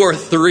 2 or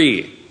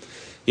 3,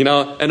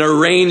 an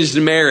arranged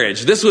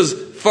marriage. This was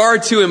far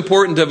too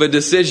important of a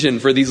decision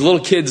for these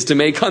little kids to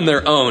make on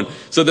their own.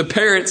 So the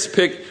parents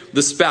picked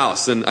the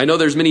spouse. And I know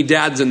there's many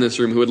dads in this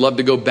room who would love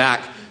to go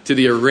back to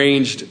the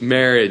arranged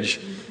marriage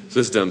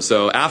system.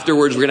 So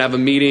afterwards, we're going to have a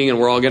meeting and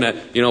we're all going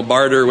to,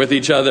 barter with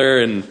each other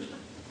and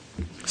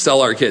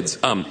sell our kids.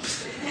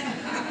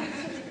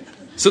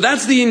 So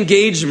that's the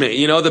engagement.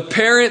 The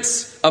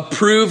parents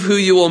approve who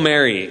you will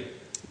marry,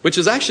 which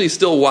is actually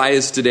still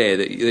wise today,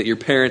 that your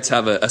parents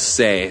have a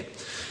say.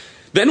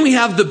 Then we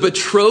have the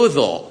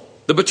betrothal.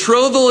 The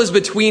betrothal is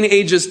between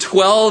ages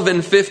 12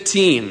 and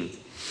 15.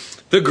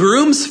 The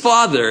groom's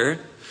father,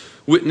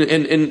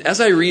 and as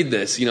I read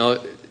this,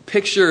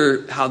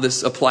 picture how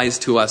this applies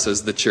to us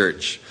as the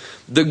church.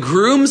 The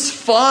groom's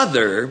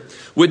father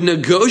would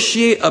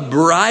negotiate a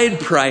bride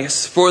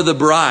price for the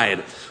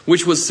bride,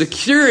 which was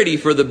security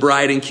for the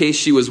bride in case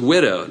she was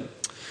widowed.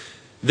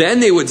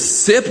 Then they would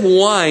sip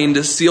wine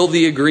to seal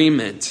the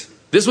agreement.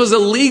 This was a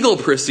legal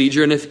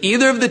procedure, and if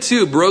either of the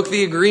two broke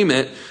the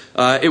agreement,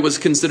 it was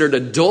considered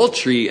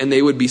adultery and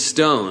they would be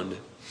stoned.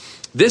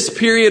 This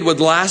period would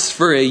last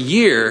for a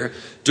year,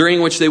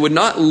 during which they would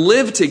not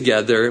live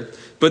together,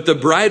 but the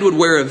bride would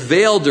wear a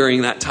veil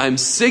during that time,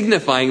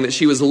 signifying that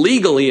she was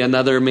legally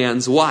another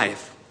man's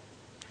wife.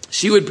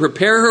 She would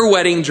prepare her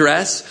wedding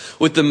dress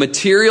with the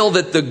material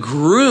that the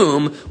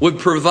groom would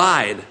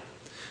provide.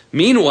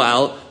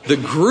 Meanwhile, the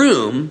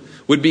groom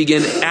would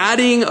begin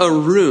adding a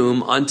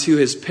room onto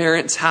his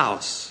parents'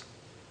 house.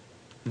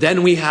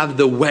 Then we have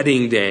the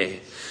wedding day,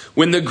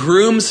 when the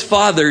groom's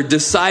father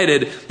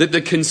decided that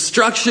the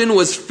construction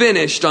was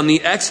finished on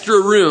the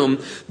extra room.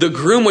 The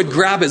groom would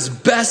grab his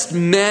best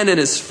men and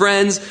his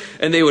friends,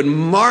 and they would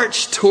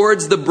march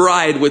towards the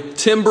bride with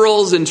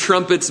timbrels and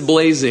trumpets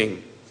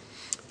blazing.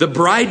 The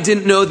bride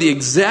didn't know the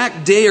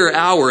exact day or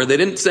hour. They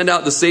didn't send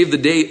out the save the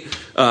date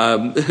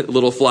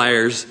little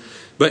flyers.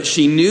 But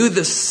she knew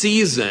the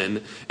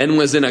season and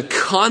was in a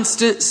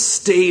constant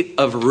state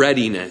of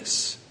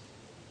readiness.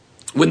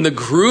 When the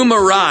groom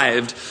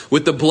arrived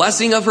with the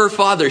blessing of her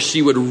father,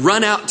 she would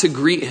run out to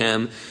greet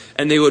him,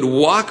 and they would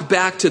walk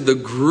back to the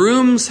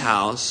groom's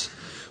house,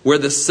 where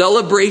the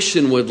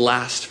celebration would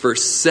last for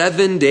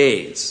 7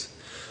 days.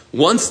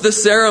 Once the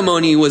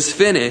ceremony was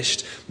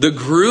finished, the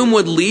groom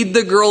would lead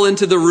the girl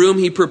into the room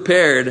he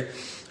prepared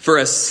for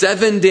a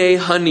 7-day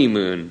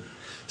honeymoon.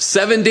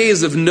 7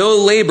 days of no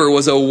labor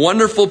was a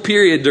wonderful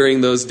period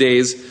during those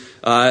days,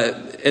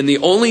 and the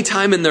only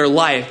time in their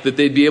life that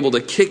they'd be able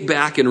to kick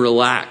back and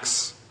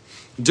relax.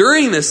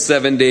 During this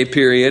 7-day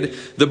period,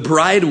 the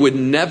bride would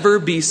never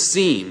be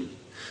seen.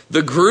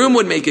 The groom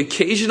would make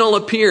occasional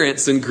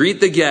appearance and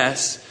greet the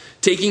guests,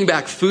 taking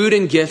back food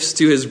and gifts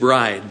to his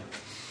bride.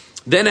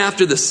 Then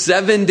after the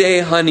 7-day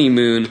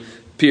honeymoon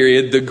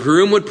period, the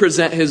groom would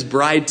present his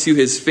bride to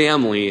his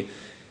family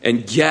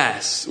and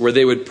guests, where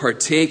they would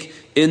partake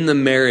in the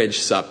marriage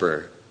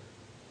supper.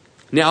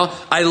 Now,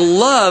 I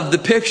love the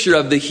picture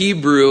of the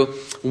Hebrew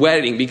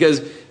wedding,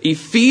 because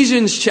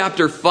Ephesians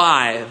chapter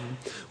 5,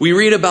 we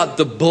read about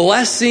the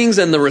blessings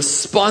and the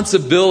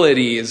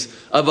responsibilities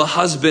of a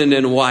husband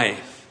and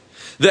wife.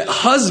 That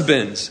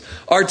husbands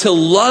are to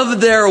love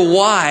their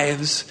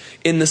wives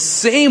in the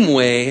same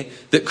way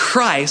that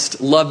Christ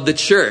loved the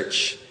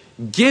church,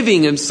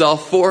 giving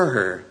himself for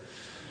her.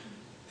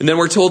 And then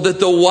we're told that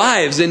the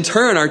wives, in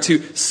turn, are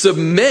to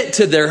submit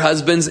to their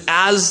husbands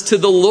as to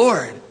the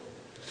Lord.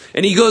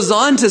 And he goes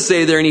on to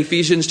say there in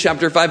Ephesians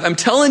chapter 5, I'm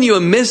telling you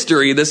a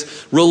mystery,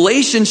 this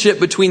relationship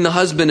between the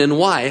husband and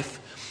wife.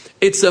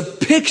 It's a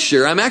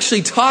picture. I'm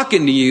actually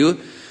talking to you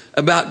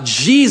about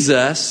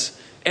Jesus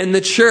and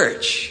the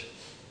church.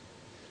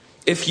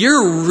 If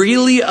you're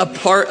really a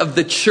part of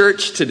the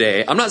church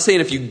today, I'm not saying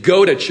if you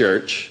go to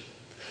church,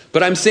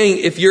 but I'm saying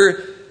if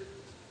you're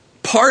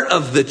part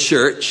of the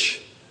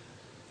church,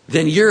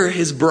 then you're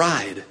his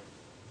bride.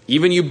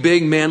 Even you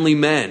big manly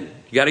men,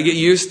 you got to get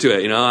used to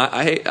it.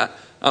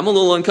 I'm a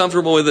little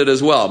uncomfortable with it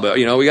as well, but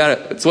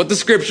it's what the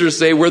scriptures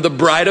say. We're the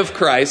bride of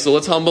Christ, so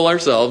let's humble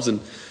ourselves. And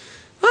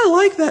I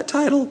like that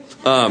title.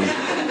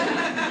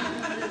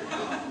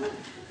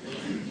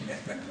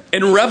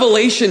 In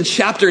Revelation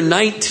chapter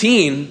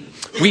 19,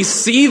 we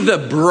see the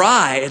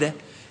bride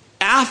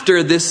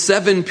after this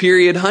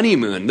 7-period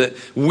honeymoon. That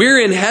we're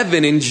in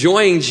heaven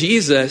enjoying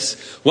Jesus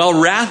while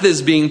wrath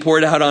is being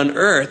poured out on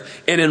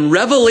earth. And in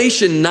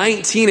Revelation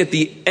 19 at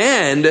the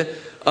end,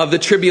 of the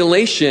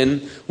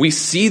tribulation, we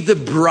see the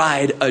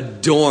bride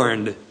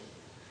adorned.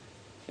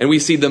 And we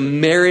see the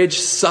marriage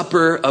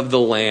supper of the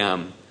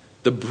Lamb,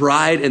 the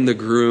bride and the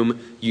groom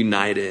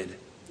united.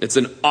 It's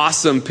an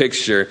awesome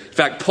picture. In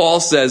fact, Paul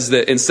says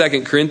that in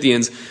 2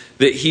 Corinthians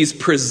that he's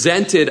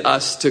presented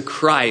us to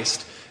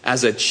Christ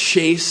as a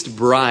chaste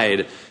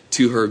bride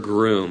to her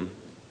groom.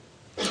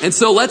 And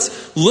so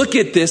let's look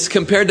at this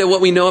compared to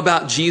what we know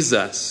about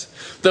Jesus.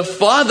 The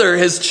Father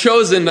has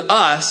chosen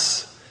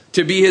us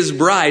to be his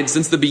bride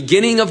since the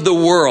beginning of the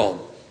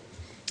world.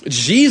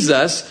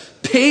 Jesus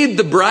paid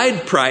the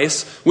bride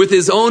price with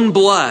his own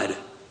blood.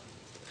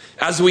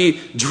 As we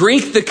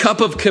drink the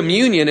cup of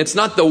communion, it's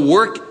not the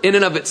work in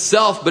and of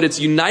itself, but it's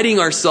uniting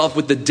ourselves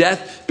with the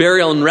death,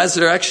 burial, and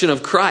resurrection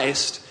of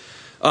Christ.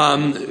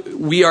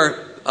 We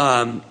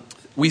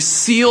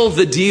seal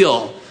the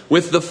deal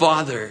with the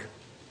Father.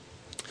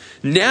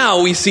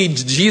 Now we see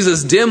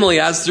Jesus dimly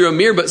as through a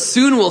mirror, but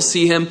soon we'll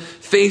see him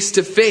face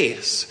to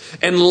face.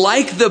 And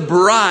like the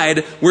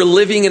bride, we're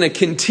living in a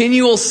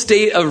continual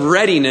state of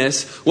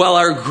readiness while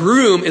our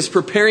groom is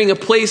preparing a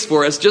place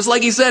for us. Just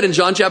like he said in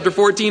John chapter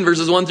 14,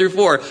 verses 1 through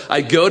 4,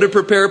 I go to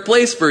prepare a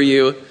place for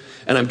you,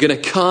 and I'm going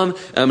to come,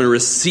 and I'm going to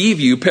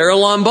receive you,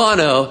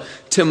 paralambano,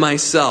 to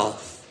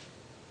myself.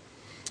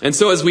 And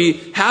so as we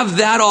have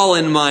that all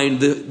in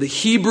mind, the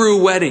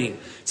Hebrew wedding,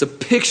 it's a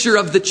picture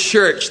of the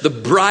church, the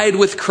bride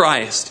with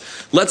Christ.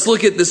 Let's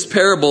look at this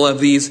parable of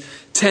these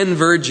 10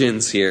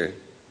 virgins here.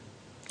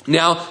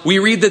 Now, we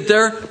read that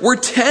there were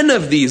 10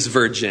 of these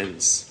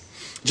virgins.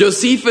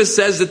 Josephus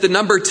says that the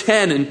number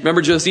 10, and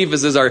remember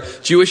Josephus is our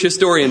Jewish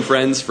historian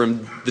friends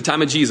from the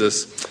time of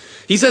Jesus.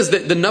 He says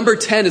that the number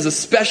 10 is a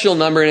special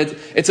number, and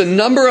it's a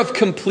number of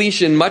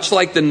completion, much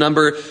like the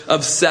number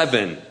of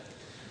 7.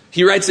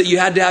 He writes that you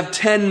had to have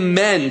 10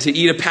 men to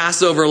eat a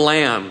Passover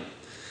lamb.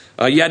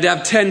 You had to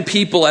have 10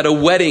 people at a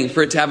wedding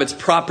for it to have its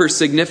proper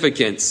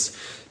significance.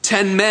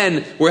 10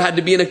 men had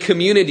to be in a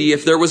community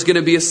if there was going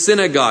to be a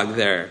synagogue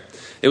there.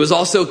 It was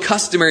also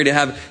customary to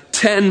have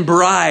 10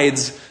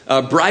 bridesmaids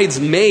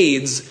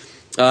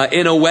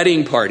in a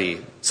wedding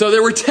party. So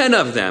there were 10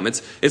 of them.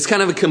 It's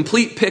kind of a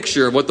complete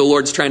picture of what the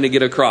Lord's trying to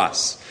get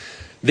across.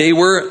 They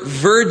were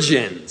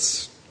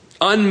virgins,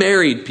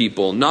 unmarried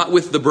people, not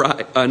with the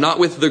bride, not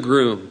with the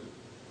groom.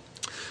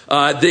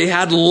 They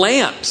had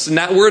lamps, and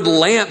that word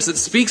lamps, it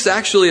speaks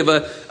actually of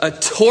a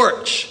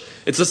torch.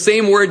 It's the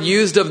same word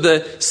used of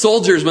the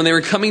soldiers when they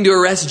were coming to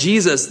arrest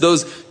Jesus,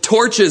 those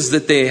torches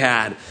that they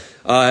had.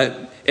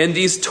 And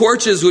these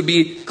torches would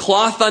be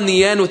cloth on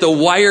the end with a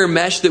wire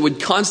mesh that would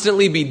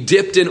constantly be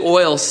dipped in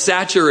oil,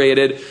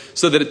 saturated,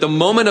 so that at the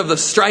moment of the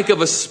strike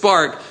of a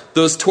spark,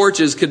 those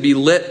torches could be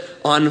lit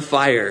on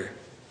fire.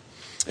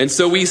 And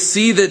so we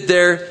see that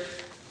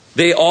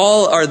they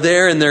all are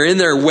there, and they're in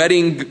their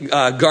wedding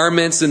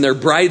garments and their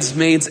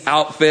bridesmaids'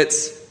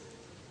 outfits.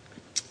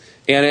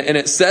 And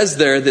it says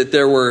there that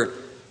there were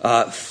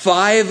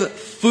 5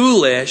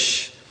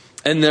 foolish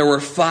and there were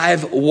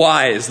 5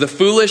 wise. The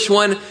foolish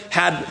one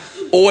had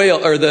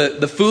oil, or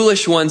the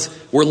foolish ones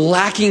were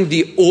lacking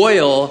the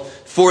oil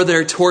for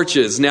their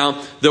torches.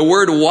 Now, the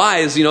word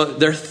wise,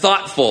 they're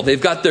thoughtful.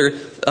 They've got their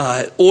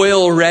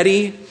oil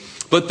ready.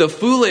 But the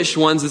foolish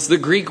ones, it's the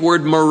Greek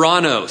word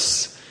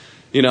moranos.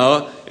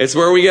 It's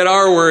where we get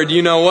our word,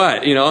 you know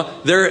what.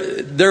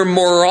 They're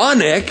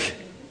moronic,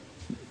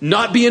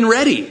 not being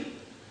ready.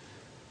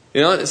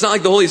 It's not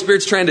like the Holy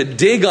Spirit's trying to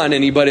dig on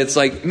anybody. It's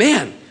like,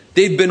 man,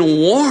 they've been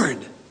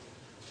warned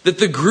that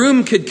the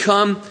groom could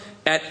come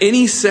at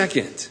any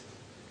second.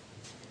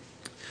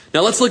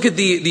 Now let's look at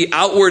the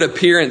outward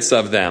appearance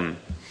of them.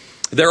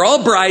 They're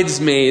all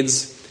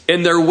bridesmaids,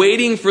 and they're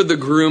waiting for the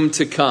groom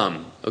to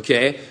come,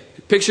 okay?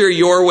 Picture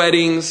your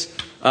weddings,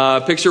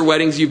 picture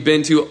weddings you've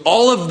been to.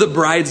 All of the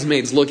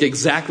bridesmaids look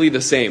exactly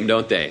the same,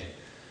 don't they?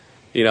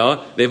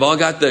 They've all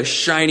got the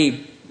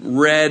shiny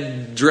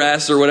red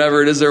dress or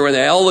whatever it is they're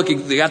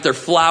wearing. They got their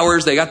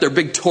flowers, they got their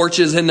big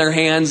torches in their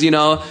hands,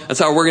 That's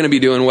how we're going to be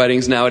doing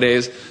weddings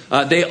nowadays.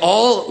 They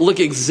all look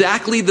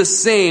exactly the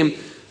same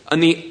on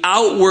the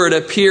outward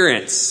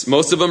appearance.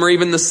 Most of them are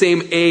even the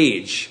same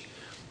age.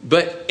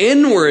 But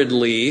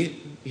inwardly,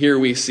 here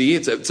we see,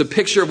 it's a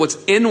picture of what's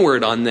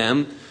inward on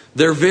them.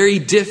 They're very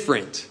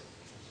different.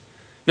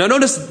 Now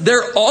notice,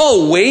 they're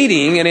all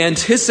waiting and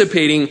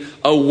anticipating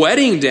a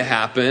wedding to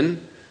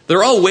happen.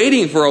 They're all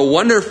waiting for a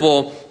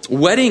wonderful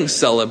wedding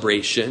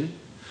celebration.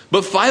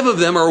 But 5 of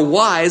them are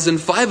wise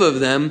and 5 of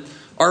them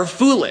are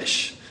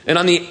foolish. And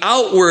on the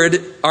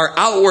our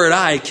outward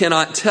eye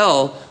cannot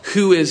tell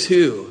who is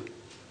who.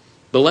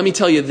 But let me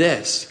tell you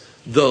this,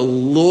 the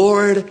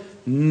Lord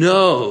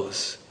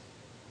knows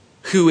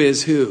who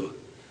is who.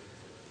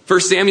 1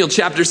 Samuel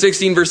chapter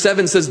 16 verse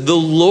 7 says, the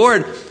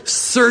Lord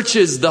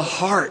searches the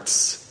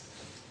hearts.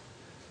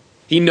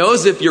 He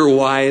knows if you're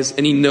wise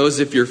and he knows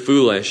if you're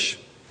foolish.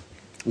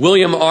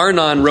 William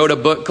Arnon wrote a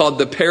book called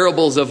The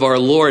Parables of Our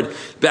Lord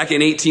back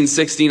in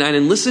 1869.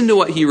 And listen to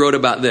what he wrote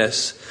about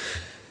this.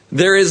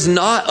 There is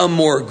not a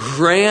more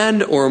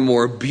grand or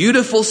more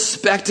beautiful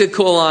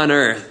spectacle on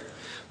earth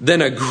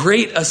than a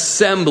great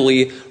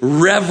assembly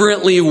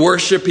reverently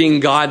worshiping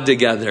God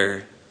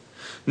together.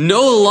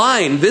 No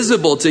line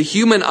visible to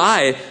human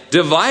eye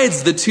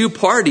divides the two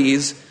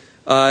parties,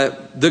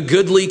 the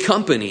goodly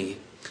company.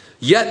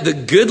 Yet the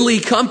goodly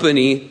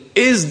company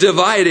is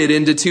divided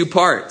into two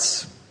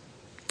parts.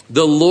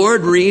 The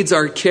Lord reads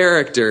our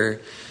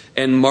character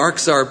and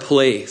marks our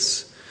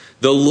place.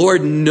 The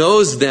Lord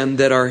knows them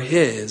that are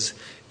his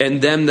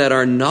and them that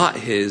are not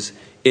his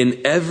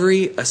in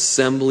every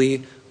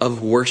assembly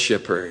of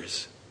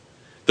worshipers.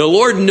 The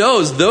Lord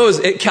knows those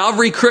at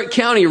Calvary Crook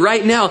County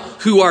right now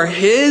who are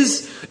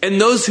his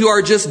and those who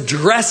are just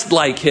dressed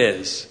like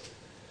his.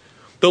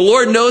 The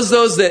Lord knows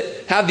those that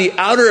have the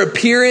outer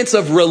appearance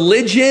of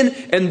religion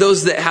and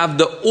those that have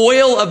the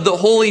oil of the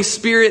Holy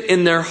Spirit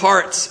in their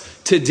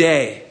hearts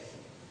today.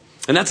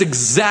 And that's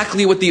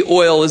exactly what the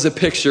oil is a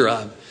picture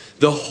of,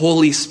 the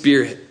Holy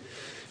Spirit.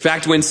 In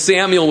fact, when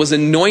Samuel was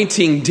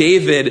anointing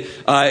David,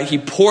 he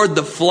poured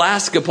the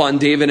flask upon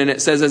David, and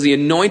it says as he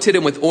anointed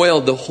him with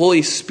oil, the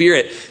Holy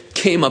Spirit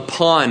came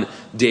upon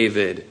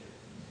David.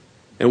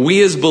 And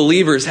we as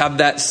believers have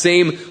that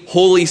same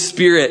Holy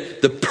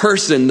Spirit, the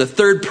person, the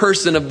third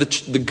person of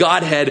the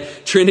Godhead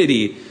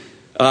Trinity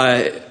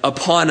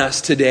upon us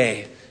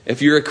today,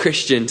 if you're a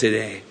Christian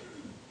today.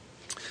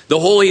 The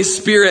Holy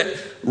Spirit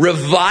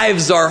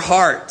revives our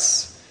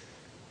hearts.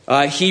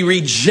 He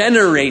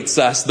regenerates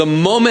us. The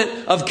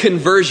moment of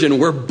conversion,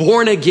 we're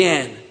born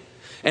again.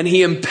 And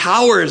he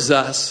empowers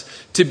us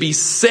to be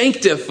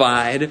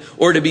sanctified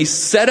or to be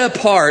set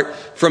apart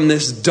from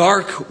this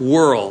dark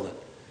world.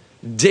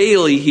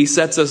 Daily, he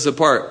sets us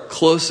apart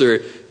closer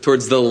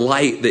towards the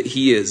light that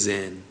he is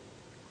in.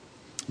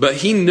 But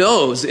he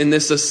knows in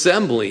this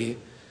assembly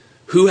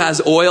who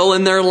has oil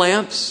in their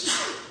lamps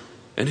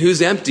and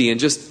who's empty and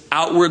just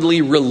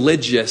outwardly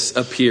religious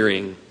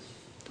appearing.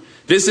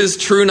 This is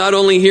true not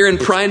only here in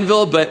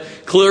Prineville, but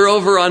clear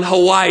over on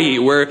Hawaii,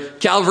 where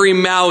Calvary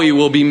Maui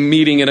will be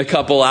meeting in a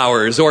couple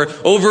hours, or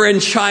over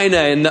in China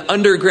in the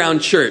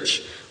underground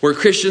church, where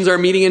Christians are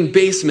meeting in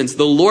basements.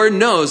 The Lord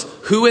knows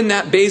who in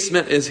that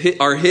basement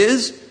are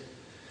his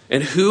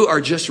and who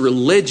are just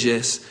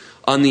religious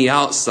on the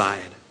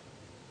outside.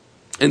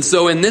 And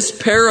so in this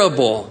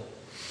parable,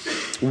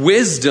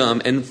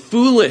 wisdom and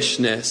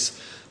foolishness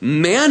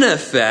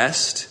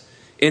manifest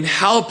in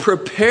how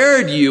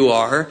prepared you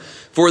are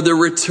for the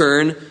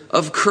return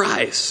of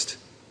Christ.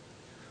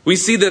 We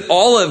see that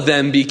all of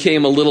them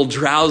became a little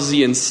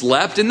drowsy and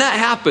slept, and that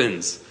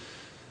happens.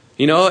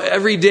 You know,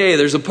 every day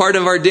there's a part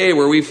of our day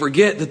where we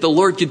forget that the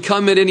Lord could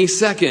come at any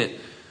second.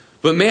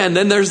 But man,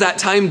 then there's that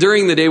time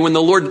during the day when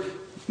the Lord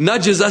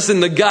nudges us in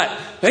the gut.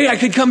 Hey, I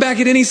could come back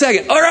at any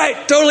second. All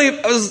right, totally.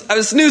 I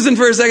was snoozing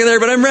for a second there,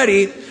 but I'm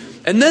ready.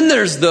 And then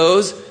there's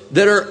those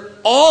that are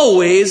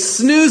always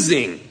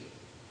snoozing.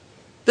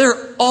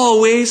 They're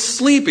always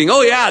sleeping.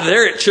 Oh yeah,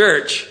 they're at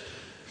church,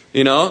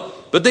 you know,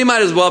 but they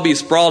might as well be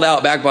sprawled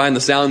out back behind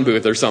the sound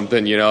booth or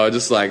something, you know,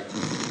 just like,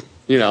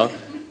 you know,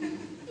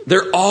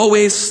 they're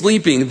always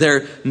sleeping.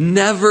 They're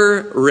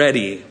never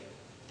ready.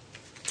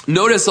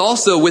 Notice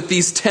also with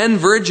these 10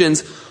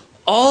 virgins,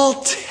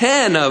 all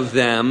 10 of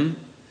them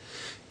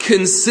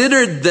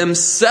considered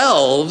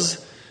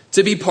themselves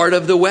to be part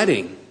of the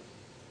wedding.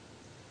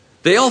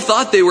 They all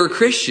thought they were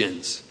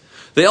Christians.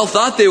 They all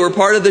thought they were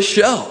part of the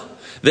show.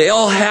 They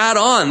all had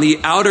on the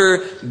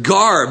outer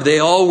garb. They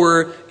all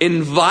were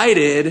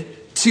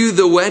invited to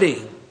the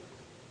wedding.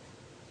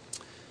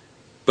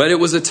 But it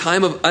was a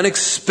time of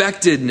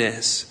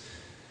unexpectedness.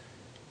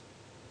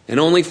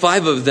 And only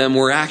 5 of them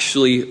were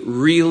actually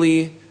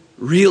really,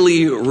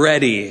 really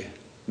ready.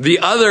 The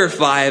other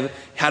 5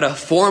 had a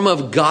form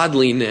of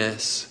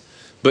godliness,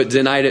 but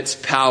denied its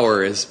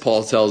power, as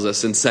Paul tells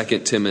us in 2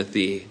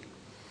 Timothy.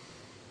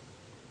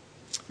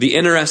 The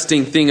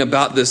interesting thing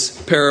about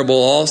this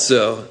parable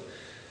also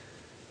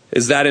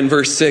is that in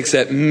verse 6,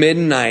 at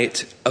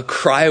midnight, a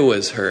cry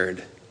was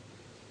heard.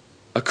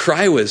 A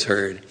cry was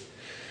heard.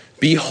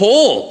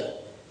 Behold,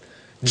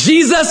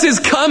 Jesus is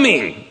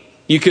coming.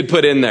 You could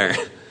put in there.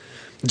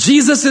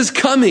 Jesus is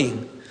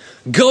coming.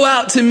 Go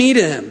out to meet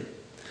him.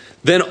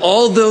 Then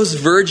all those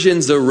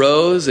virgins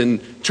arose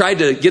and tried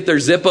to get their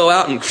Zippo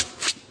out, and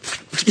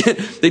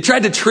they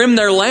tried to trim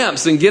their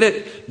lamps and get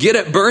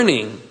it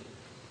burning.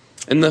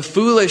 And the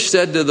foolish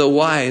said to the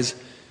wise,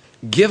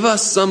 give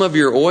us some of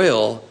your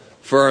oil,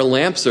 for our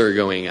lamps are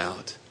going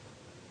out.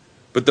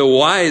 But the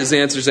wise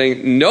answer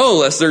saying, no,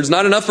 lest there's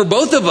not enough for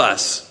both of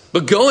us,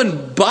 but go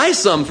and buy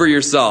some for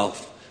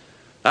yourself.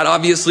 That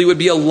obviously would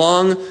be a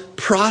long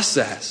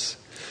process.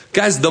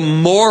 Guys, the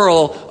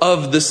moral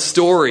of the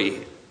story,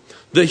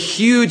 the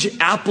huge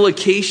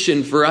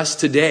application for us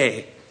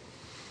today,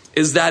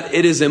 is that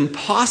it is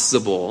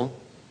impossible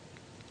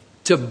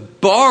to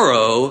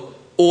borrow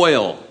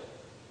oil.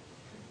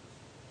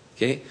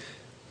 Okay?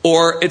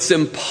 Or it's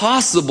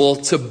impossible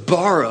to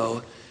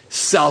borrow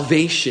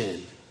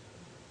salvation.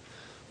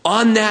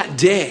 On that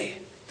day,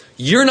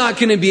 you're not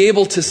going to be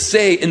able to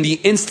say in the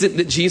instant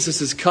that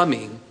Jesus is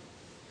coming,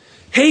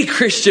 Hey,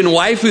 Christian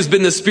wife who's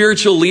been the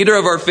spiritual leader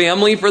of our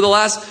family for the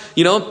last,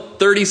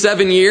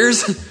 37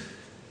 years,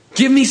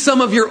 give me some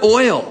of your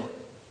oil.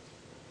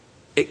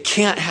 It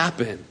can't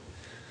happen.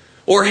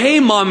 Or, hey,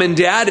 mom and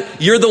dad,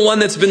 you're the one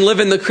that's been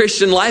living the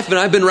Christian life and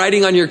I've been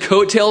riding on your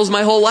coattails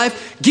my whole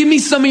life. Give me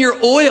some of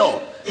your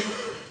oil.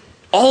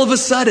 All of a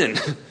sudden,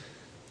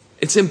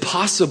 it's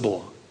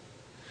impossible.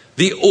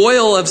 The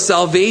oil of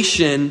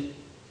salvation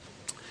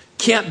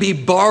can't be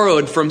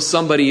borrowed from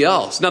somebody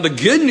else. Now, the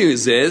good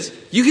news is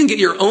you can get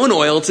your own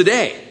oil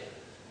today.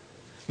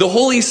 The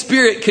Holy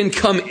Spirit can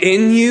come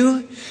in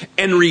you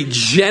and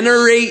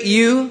regenerate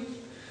you.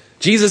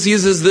 Jesus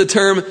uses the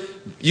term,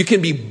 you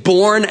can be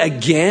born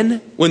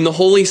again when the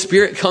Holy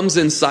Spirit comes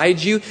inside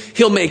you.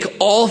 He'll make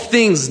all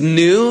things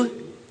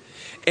new.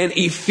 And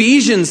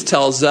Ephesians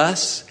tells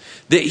us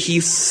that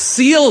he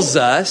seals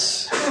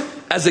us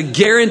as a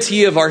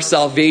guarantee of our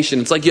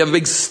salvation. It's like you have a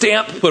big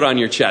stamp put on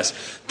your chest.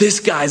 This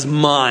guy's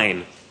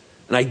mine,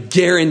 and I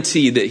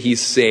guarantee that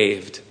he's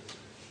saved.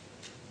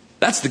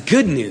 That's the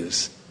good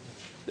news,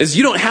 is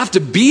you don't have to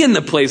be in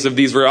the place of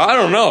these. I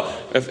don't know.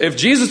 If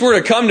Jesus were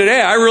to come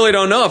today, I really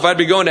don't know if I'd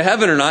be going to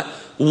heaven or not.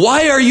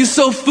 Why are you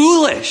so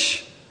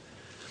foolish?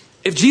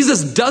 If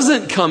Jesus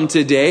doesn't come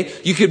today,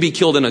 you could be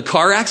killed in a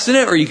car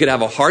accident, or you could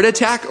have a heart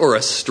attack or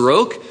a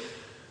stroke.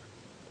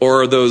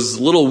 Or those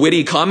little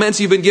witty comments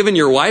you've been giving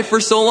your wife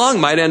for so long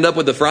might end up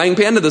with the frying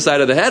pan to the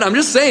side of the head. I'm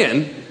just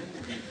saying.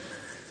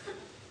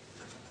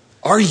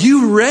 Are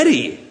you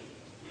ready?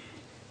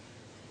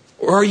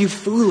 Or are you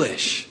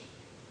foolish?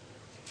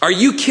 Are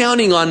you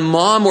counting on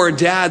mom or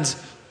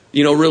dad's,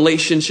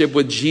 relationship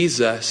with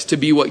Jesus to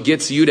be what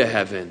gets you to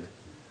heaven?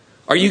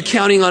 Are you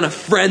counting on a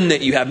friend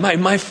that you have?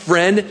 My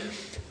friend,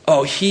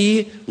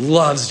 he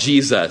loves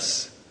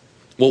Jesus.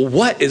 Well,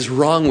 what is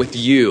wrong with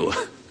you?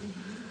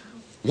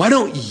 Why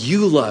don't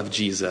you love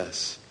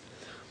Jesus?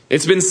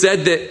 It's been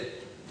said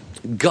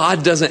that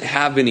God doesn't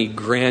have any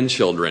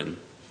grandchildren.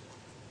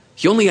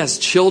 He only has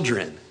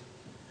children.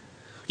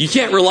 You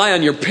can't rely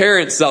on your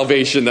parents'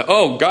 salvation that,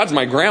 God's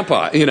my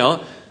grandpa,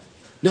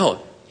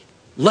 No,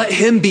 let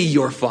him be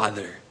your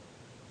father.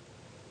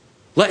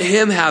 Let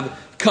him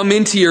come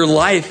into your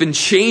life and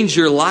change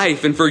your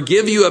life and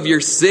forgive you of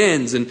your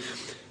sins and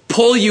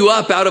pull you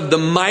up out of the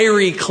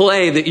miry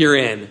clay that you're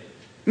in.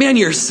 Man,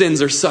 your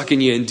sins are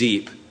sucking you in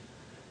deep.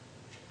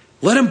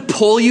 Let him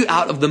pull you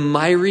out of the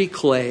miry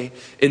clay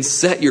and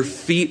set your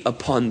feet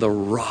upon the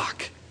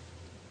rock.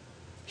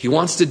 He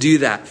wants to do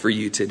that for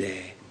you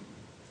today.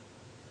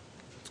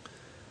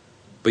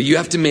 But you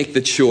have to make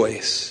the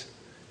choice.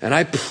 And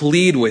I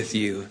plead with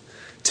you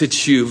to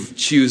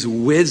choose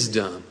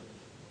wisdom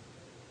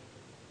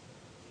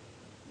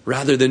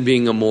rather than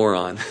being a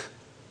moron.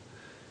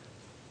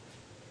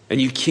 And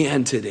you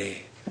can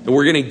today. And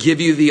we're going to give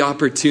you the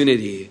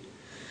opportunity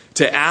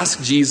to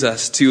ask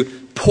Jesus to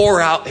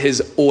pour out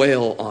his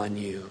oil on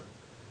you.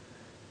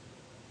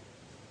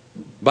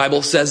 The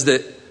Bible says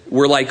that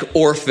we're like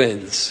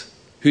orphans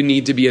who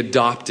need to be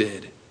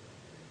adopted.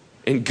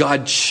 And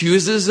God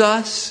chooses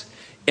us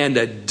and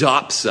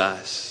adopts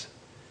us.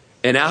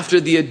 And after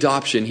the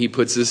adoption, he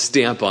puts his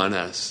stamp on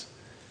us,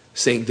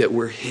 saying that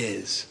we're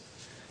his.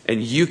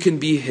 And you can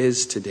be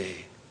his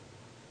today.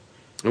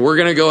 And we're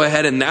going to go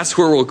ahead, and that's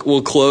where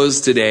we'll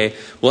close today.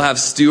 We'll have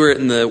Stuart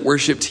and the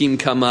worship team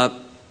come up.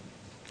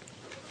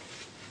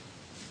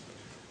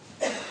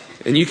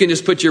 And you can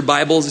just put your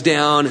Bibles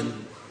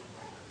down.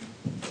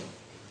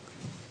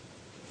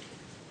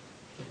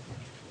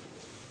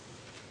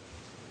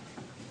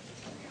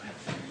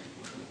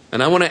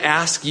 And I want to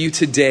ask you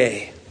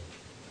today,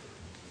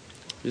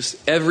 just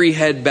every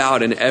head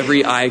bowed and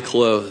every eye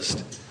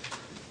closed,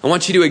 I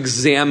want you to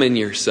examine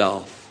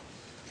yourself.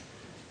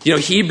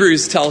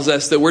 Hebrews tells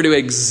us that we're to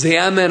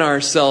examine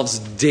ourselves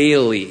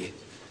daily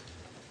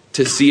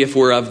to see if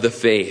we're of the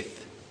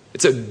faith.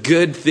 It's a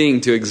good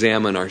thing to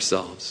examine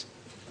ourselves.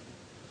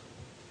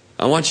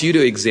 I want you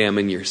to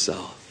examine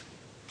yourself.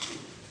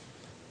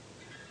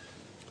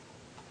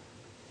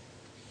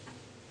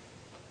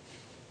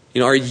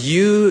 Are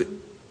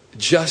you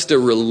just a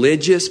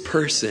religious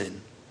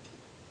person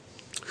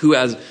who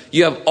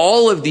you have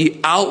all of the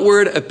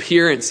outward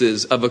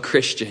appearances of a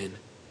Christian?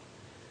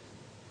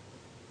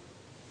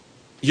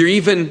 You're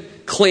even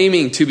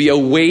claiming to be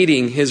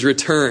awaiting his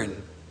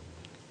return.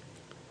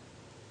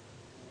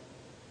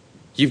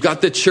 You've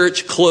got the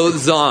church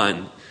clothes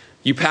on.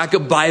 You pack a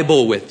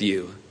Bible with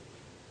you.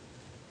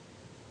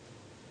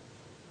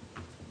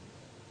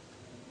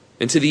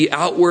 And to the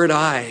outward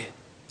eye,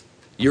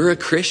 you're a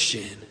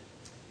Christian.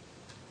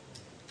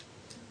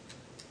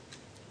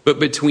 But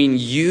between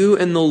you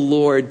and the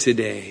Lord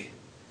today,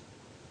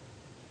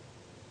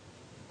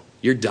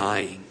 you're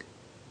dying.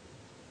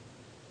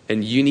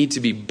 And you need to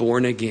be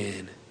born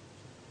again.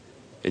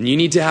 And you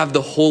need to have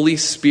the Holy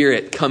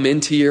Spirit come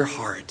into your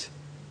heart.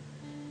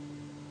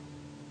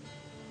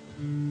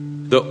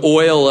 The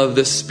oil of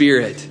the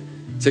Spirit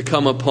to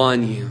come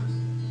upon you.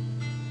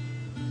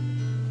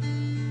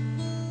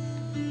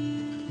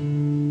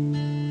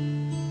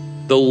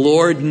 The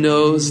Lord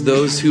knows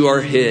those who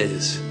are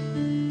his.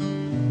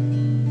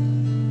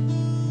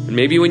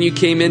 Maybe when you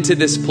came into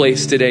this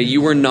place today,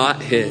 you were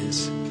not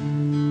his.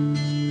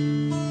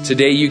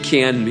 Today you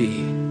can be.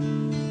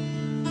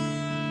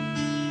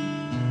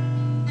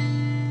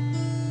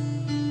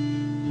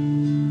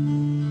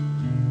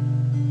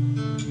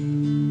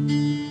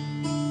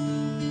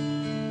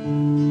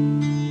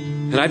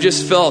 And I've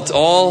just felt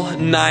all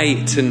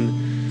night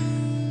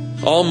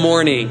and all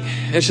morning,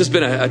 it's just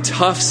been a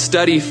tough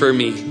study for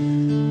me.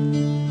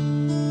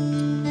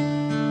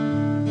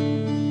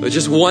 But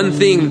just one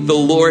thing that the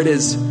Lord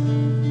has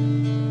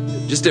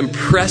just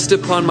impressed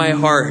upon my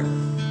heart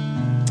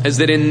is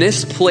that in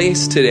this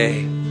place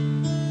today,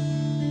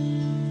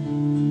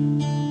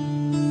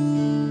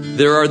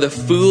 there are the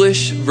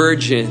foolish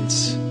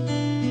virgins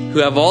who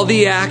have all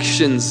the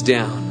actions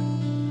down,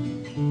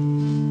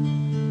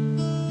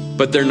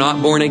 but they're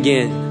not born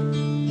again.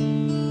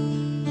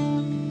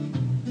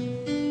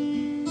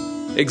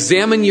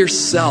 Examine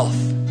yourself.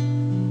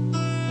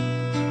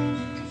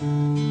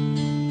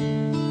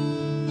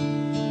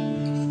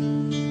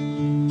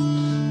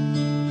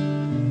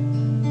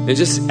 And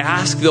just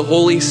ask the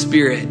Holy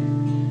Spirit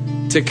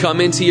to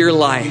come into your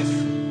life,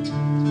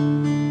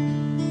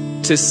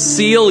 to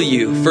seal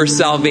you for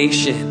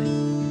salvation.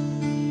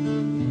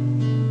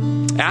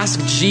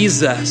 Ask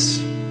Jesus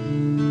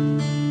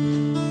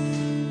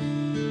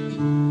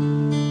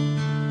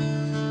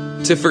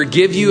to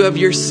forgive you of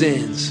your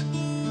sins,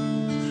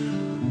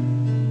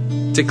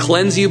 to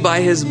cleanse you by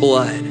his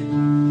blood,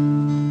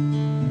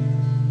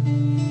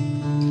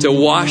 to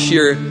wash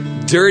your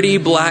dirty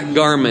black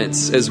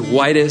garments as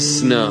white as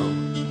snow.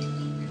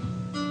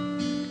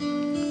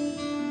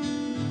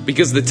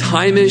 Because the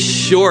time is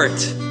short.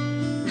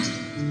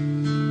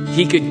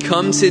 He could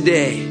come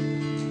today,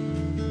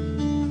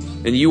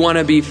 and you want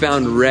to be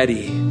found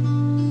ready.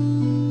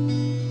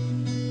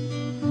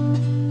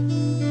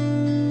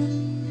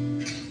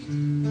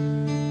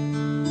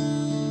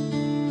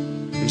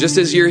 And just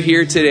as you're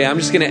here today, I'm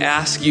just going to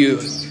ask you,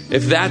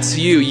 if that's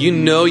you, you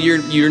know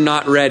you're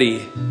not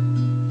ready,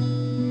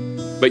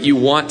 but you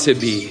want to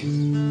be,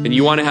 and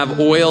you want to have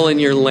oil in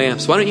your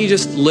lamps. Why don't you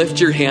just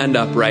lift your hand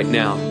up right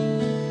now,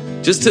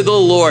 just to the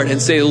Lord,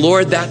 and say,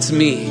 Lord, that's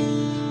me.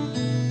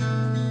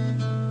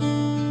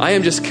 I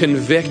am just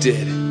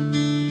convicted.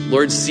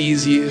 Lord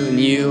sees you and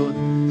you.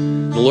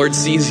 The Lord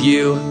sees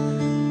you.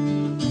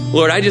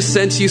 Lord, I just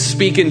sense you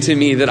speaking to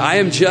me that I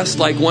am just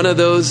like one of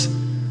those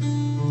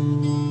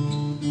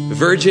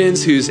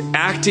virgins who's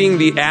acting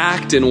the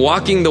act and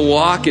walking the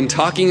walk and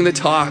talking the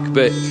talk,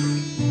 but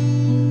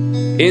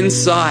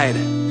inside,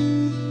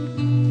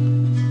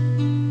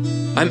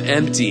 I'm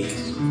empty.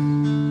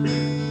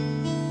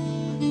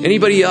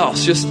 Anybody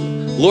else? Just,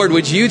 Lord,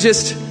 would you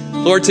just,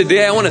 Lord,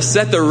 today I want to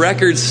set the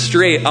record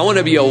straight. I want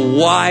to be a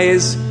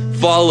wise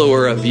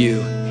follower of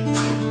you.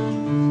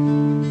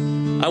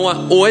 I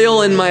want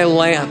oil in my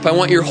lamp. I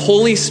want your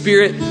Holy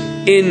Spirit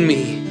in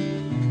me.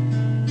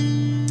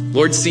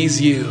 Lord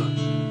sees you.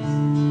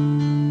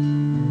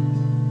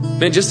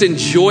 Man, just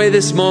enjoy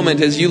this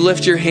moment as you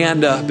lift your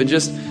hand up and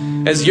just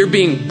as you're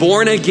being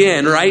born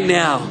again right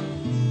now.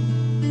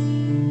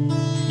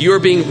 You are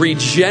being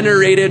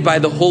regenerated by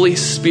the Holy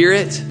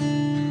Spirit.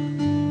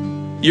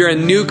 You're a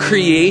new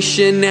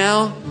creation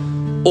now.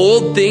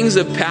 Old things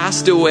have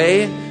passed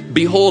away.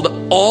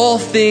 Behold, all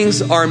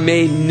things are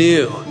made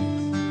new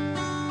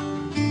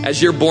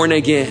as you're born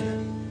again.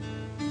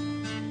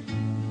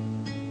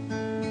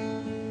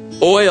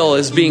 Oil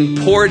is being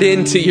poured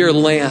into your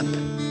lamp.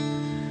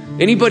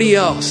 Anybody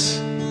else?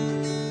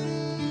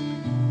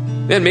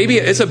 Man, maybe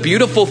it's a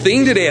beautiful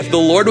thing today if the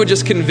Lord would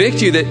just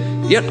convict you that,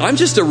 yeah, I'm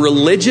just a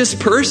religious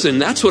person.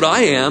 That's what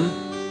I am.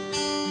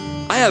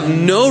 I have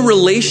no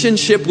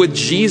relationship with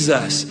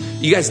Jesus.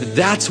 You guys,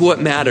 that's what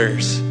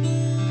matters.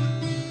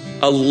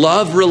 A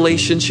love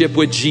relationship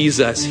with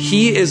Jesus.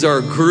 He is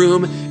our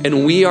groom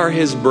and we are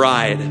his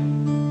bride.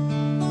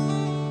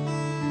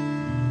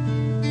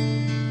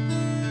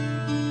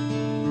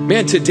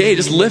 Man, today,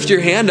 just lift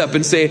your hand up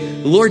and say,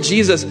 Lord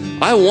Jesus,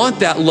 I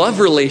want that love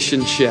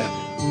relationship.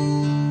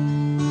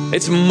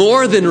 It's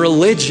more than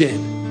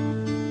religion.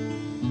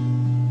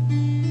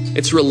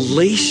 It's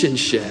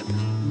relationship.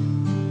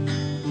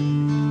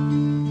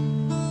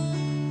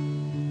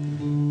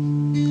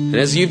 And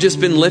as you've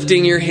just been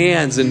lifting your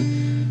hands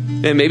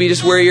and maybe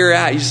just where you're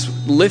at, you just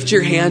lift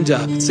your hand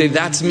up and say,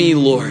 that's me,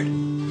 Lord.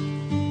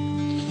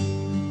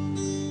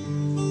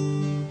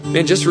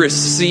 Man, just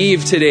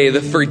receive today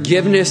the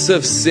forgiveness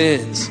of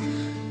sins.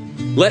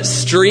 Let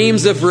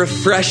streams of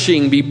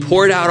refreshing be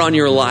poured out on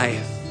your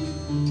life.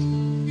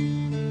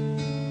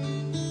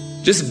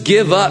 Just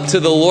give up to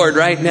the Lord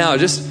right now.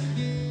 Just,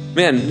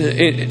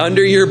 man,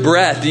 under your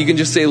breath, you can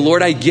just say,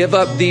 Lord, I give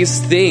up these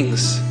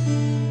things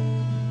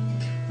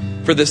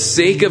for the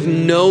sake of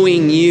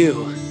knowing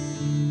you.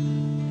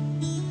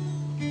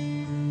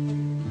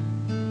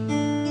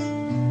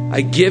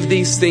 I give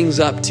these things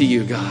up to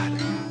you, God.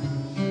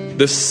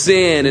 The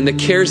sin and the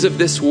cares of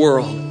this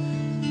world.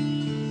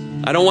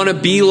 I don't want to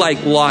be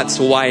like Lot's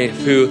wife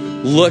who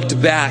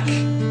looked back,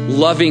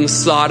 loving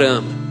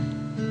Sodom,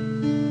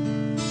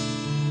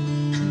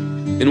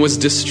 and was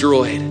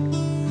destroyed.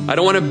 I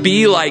don't want to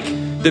be like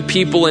the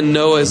people in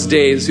Noah's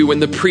days who, when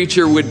the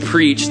preacher would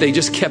preach, they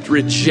just kept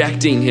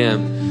rejecting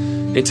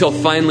him until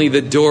finally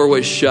the door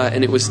was shut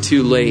and it was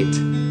too late.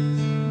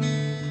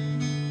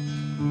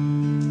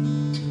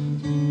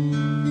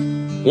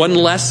 One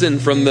lesson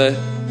from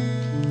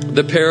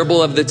the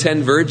parable of the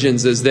 10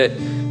 virgins is that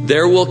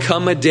there will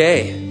come a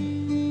day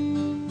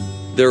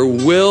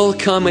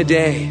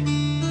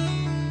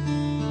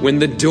when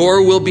the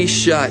door will be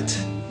shut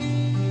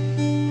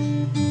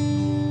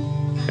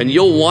and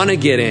you'll want to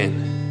get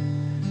in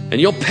and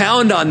you'll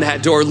pound on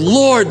that door,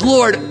 Lord,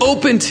 Lord,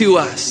 open to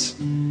us.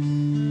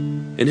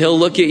 And he'll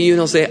look at you and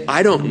he'll say,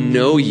 I don't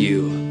know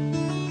you.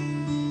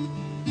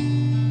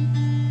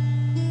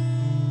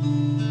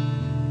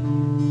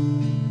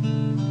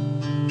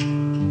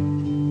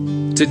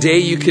 Today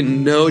you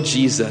can know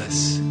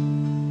Jesus.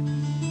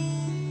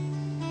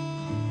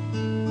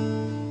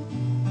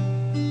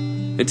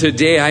 And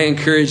today I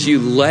encourage you,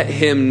 let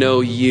him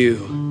know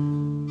you.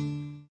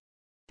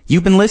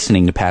 You've been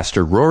listening to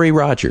Pastor Rory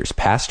Rodgers,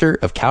 pastor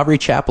of Calvary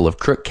Chapel of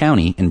Crook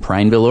County in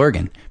Prineville,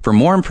 Oregon. For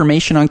more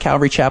information on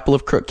Calvary Chapel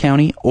of Crook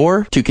County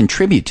or to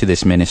contribute to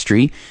this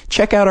ministry,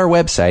 check out our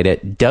website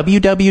at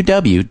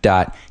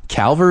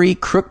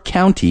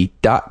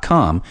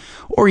www.calvarycrookcounty.com,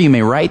 or you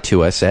may write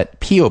to us at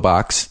P.O.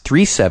 Box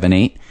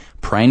 378,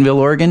 Prineville,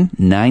 Oregon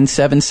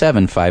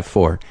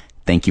 97754.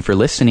 Thank you for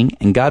listening,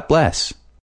 and God bless.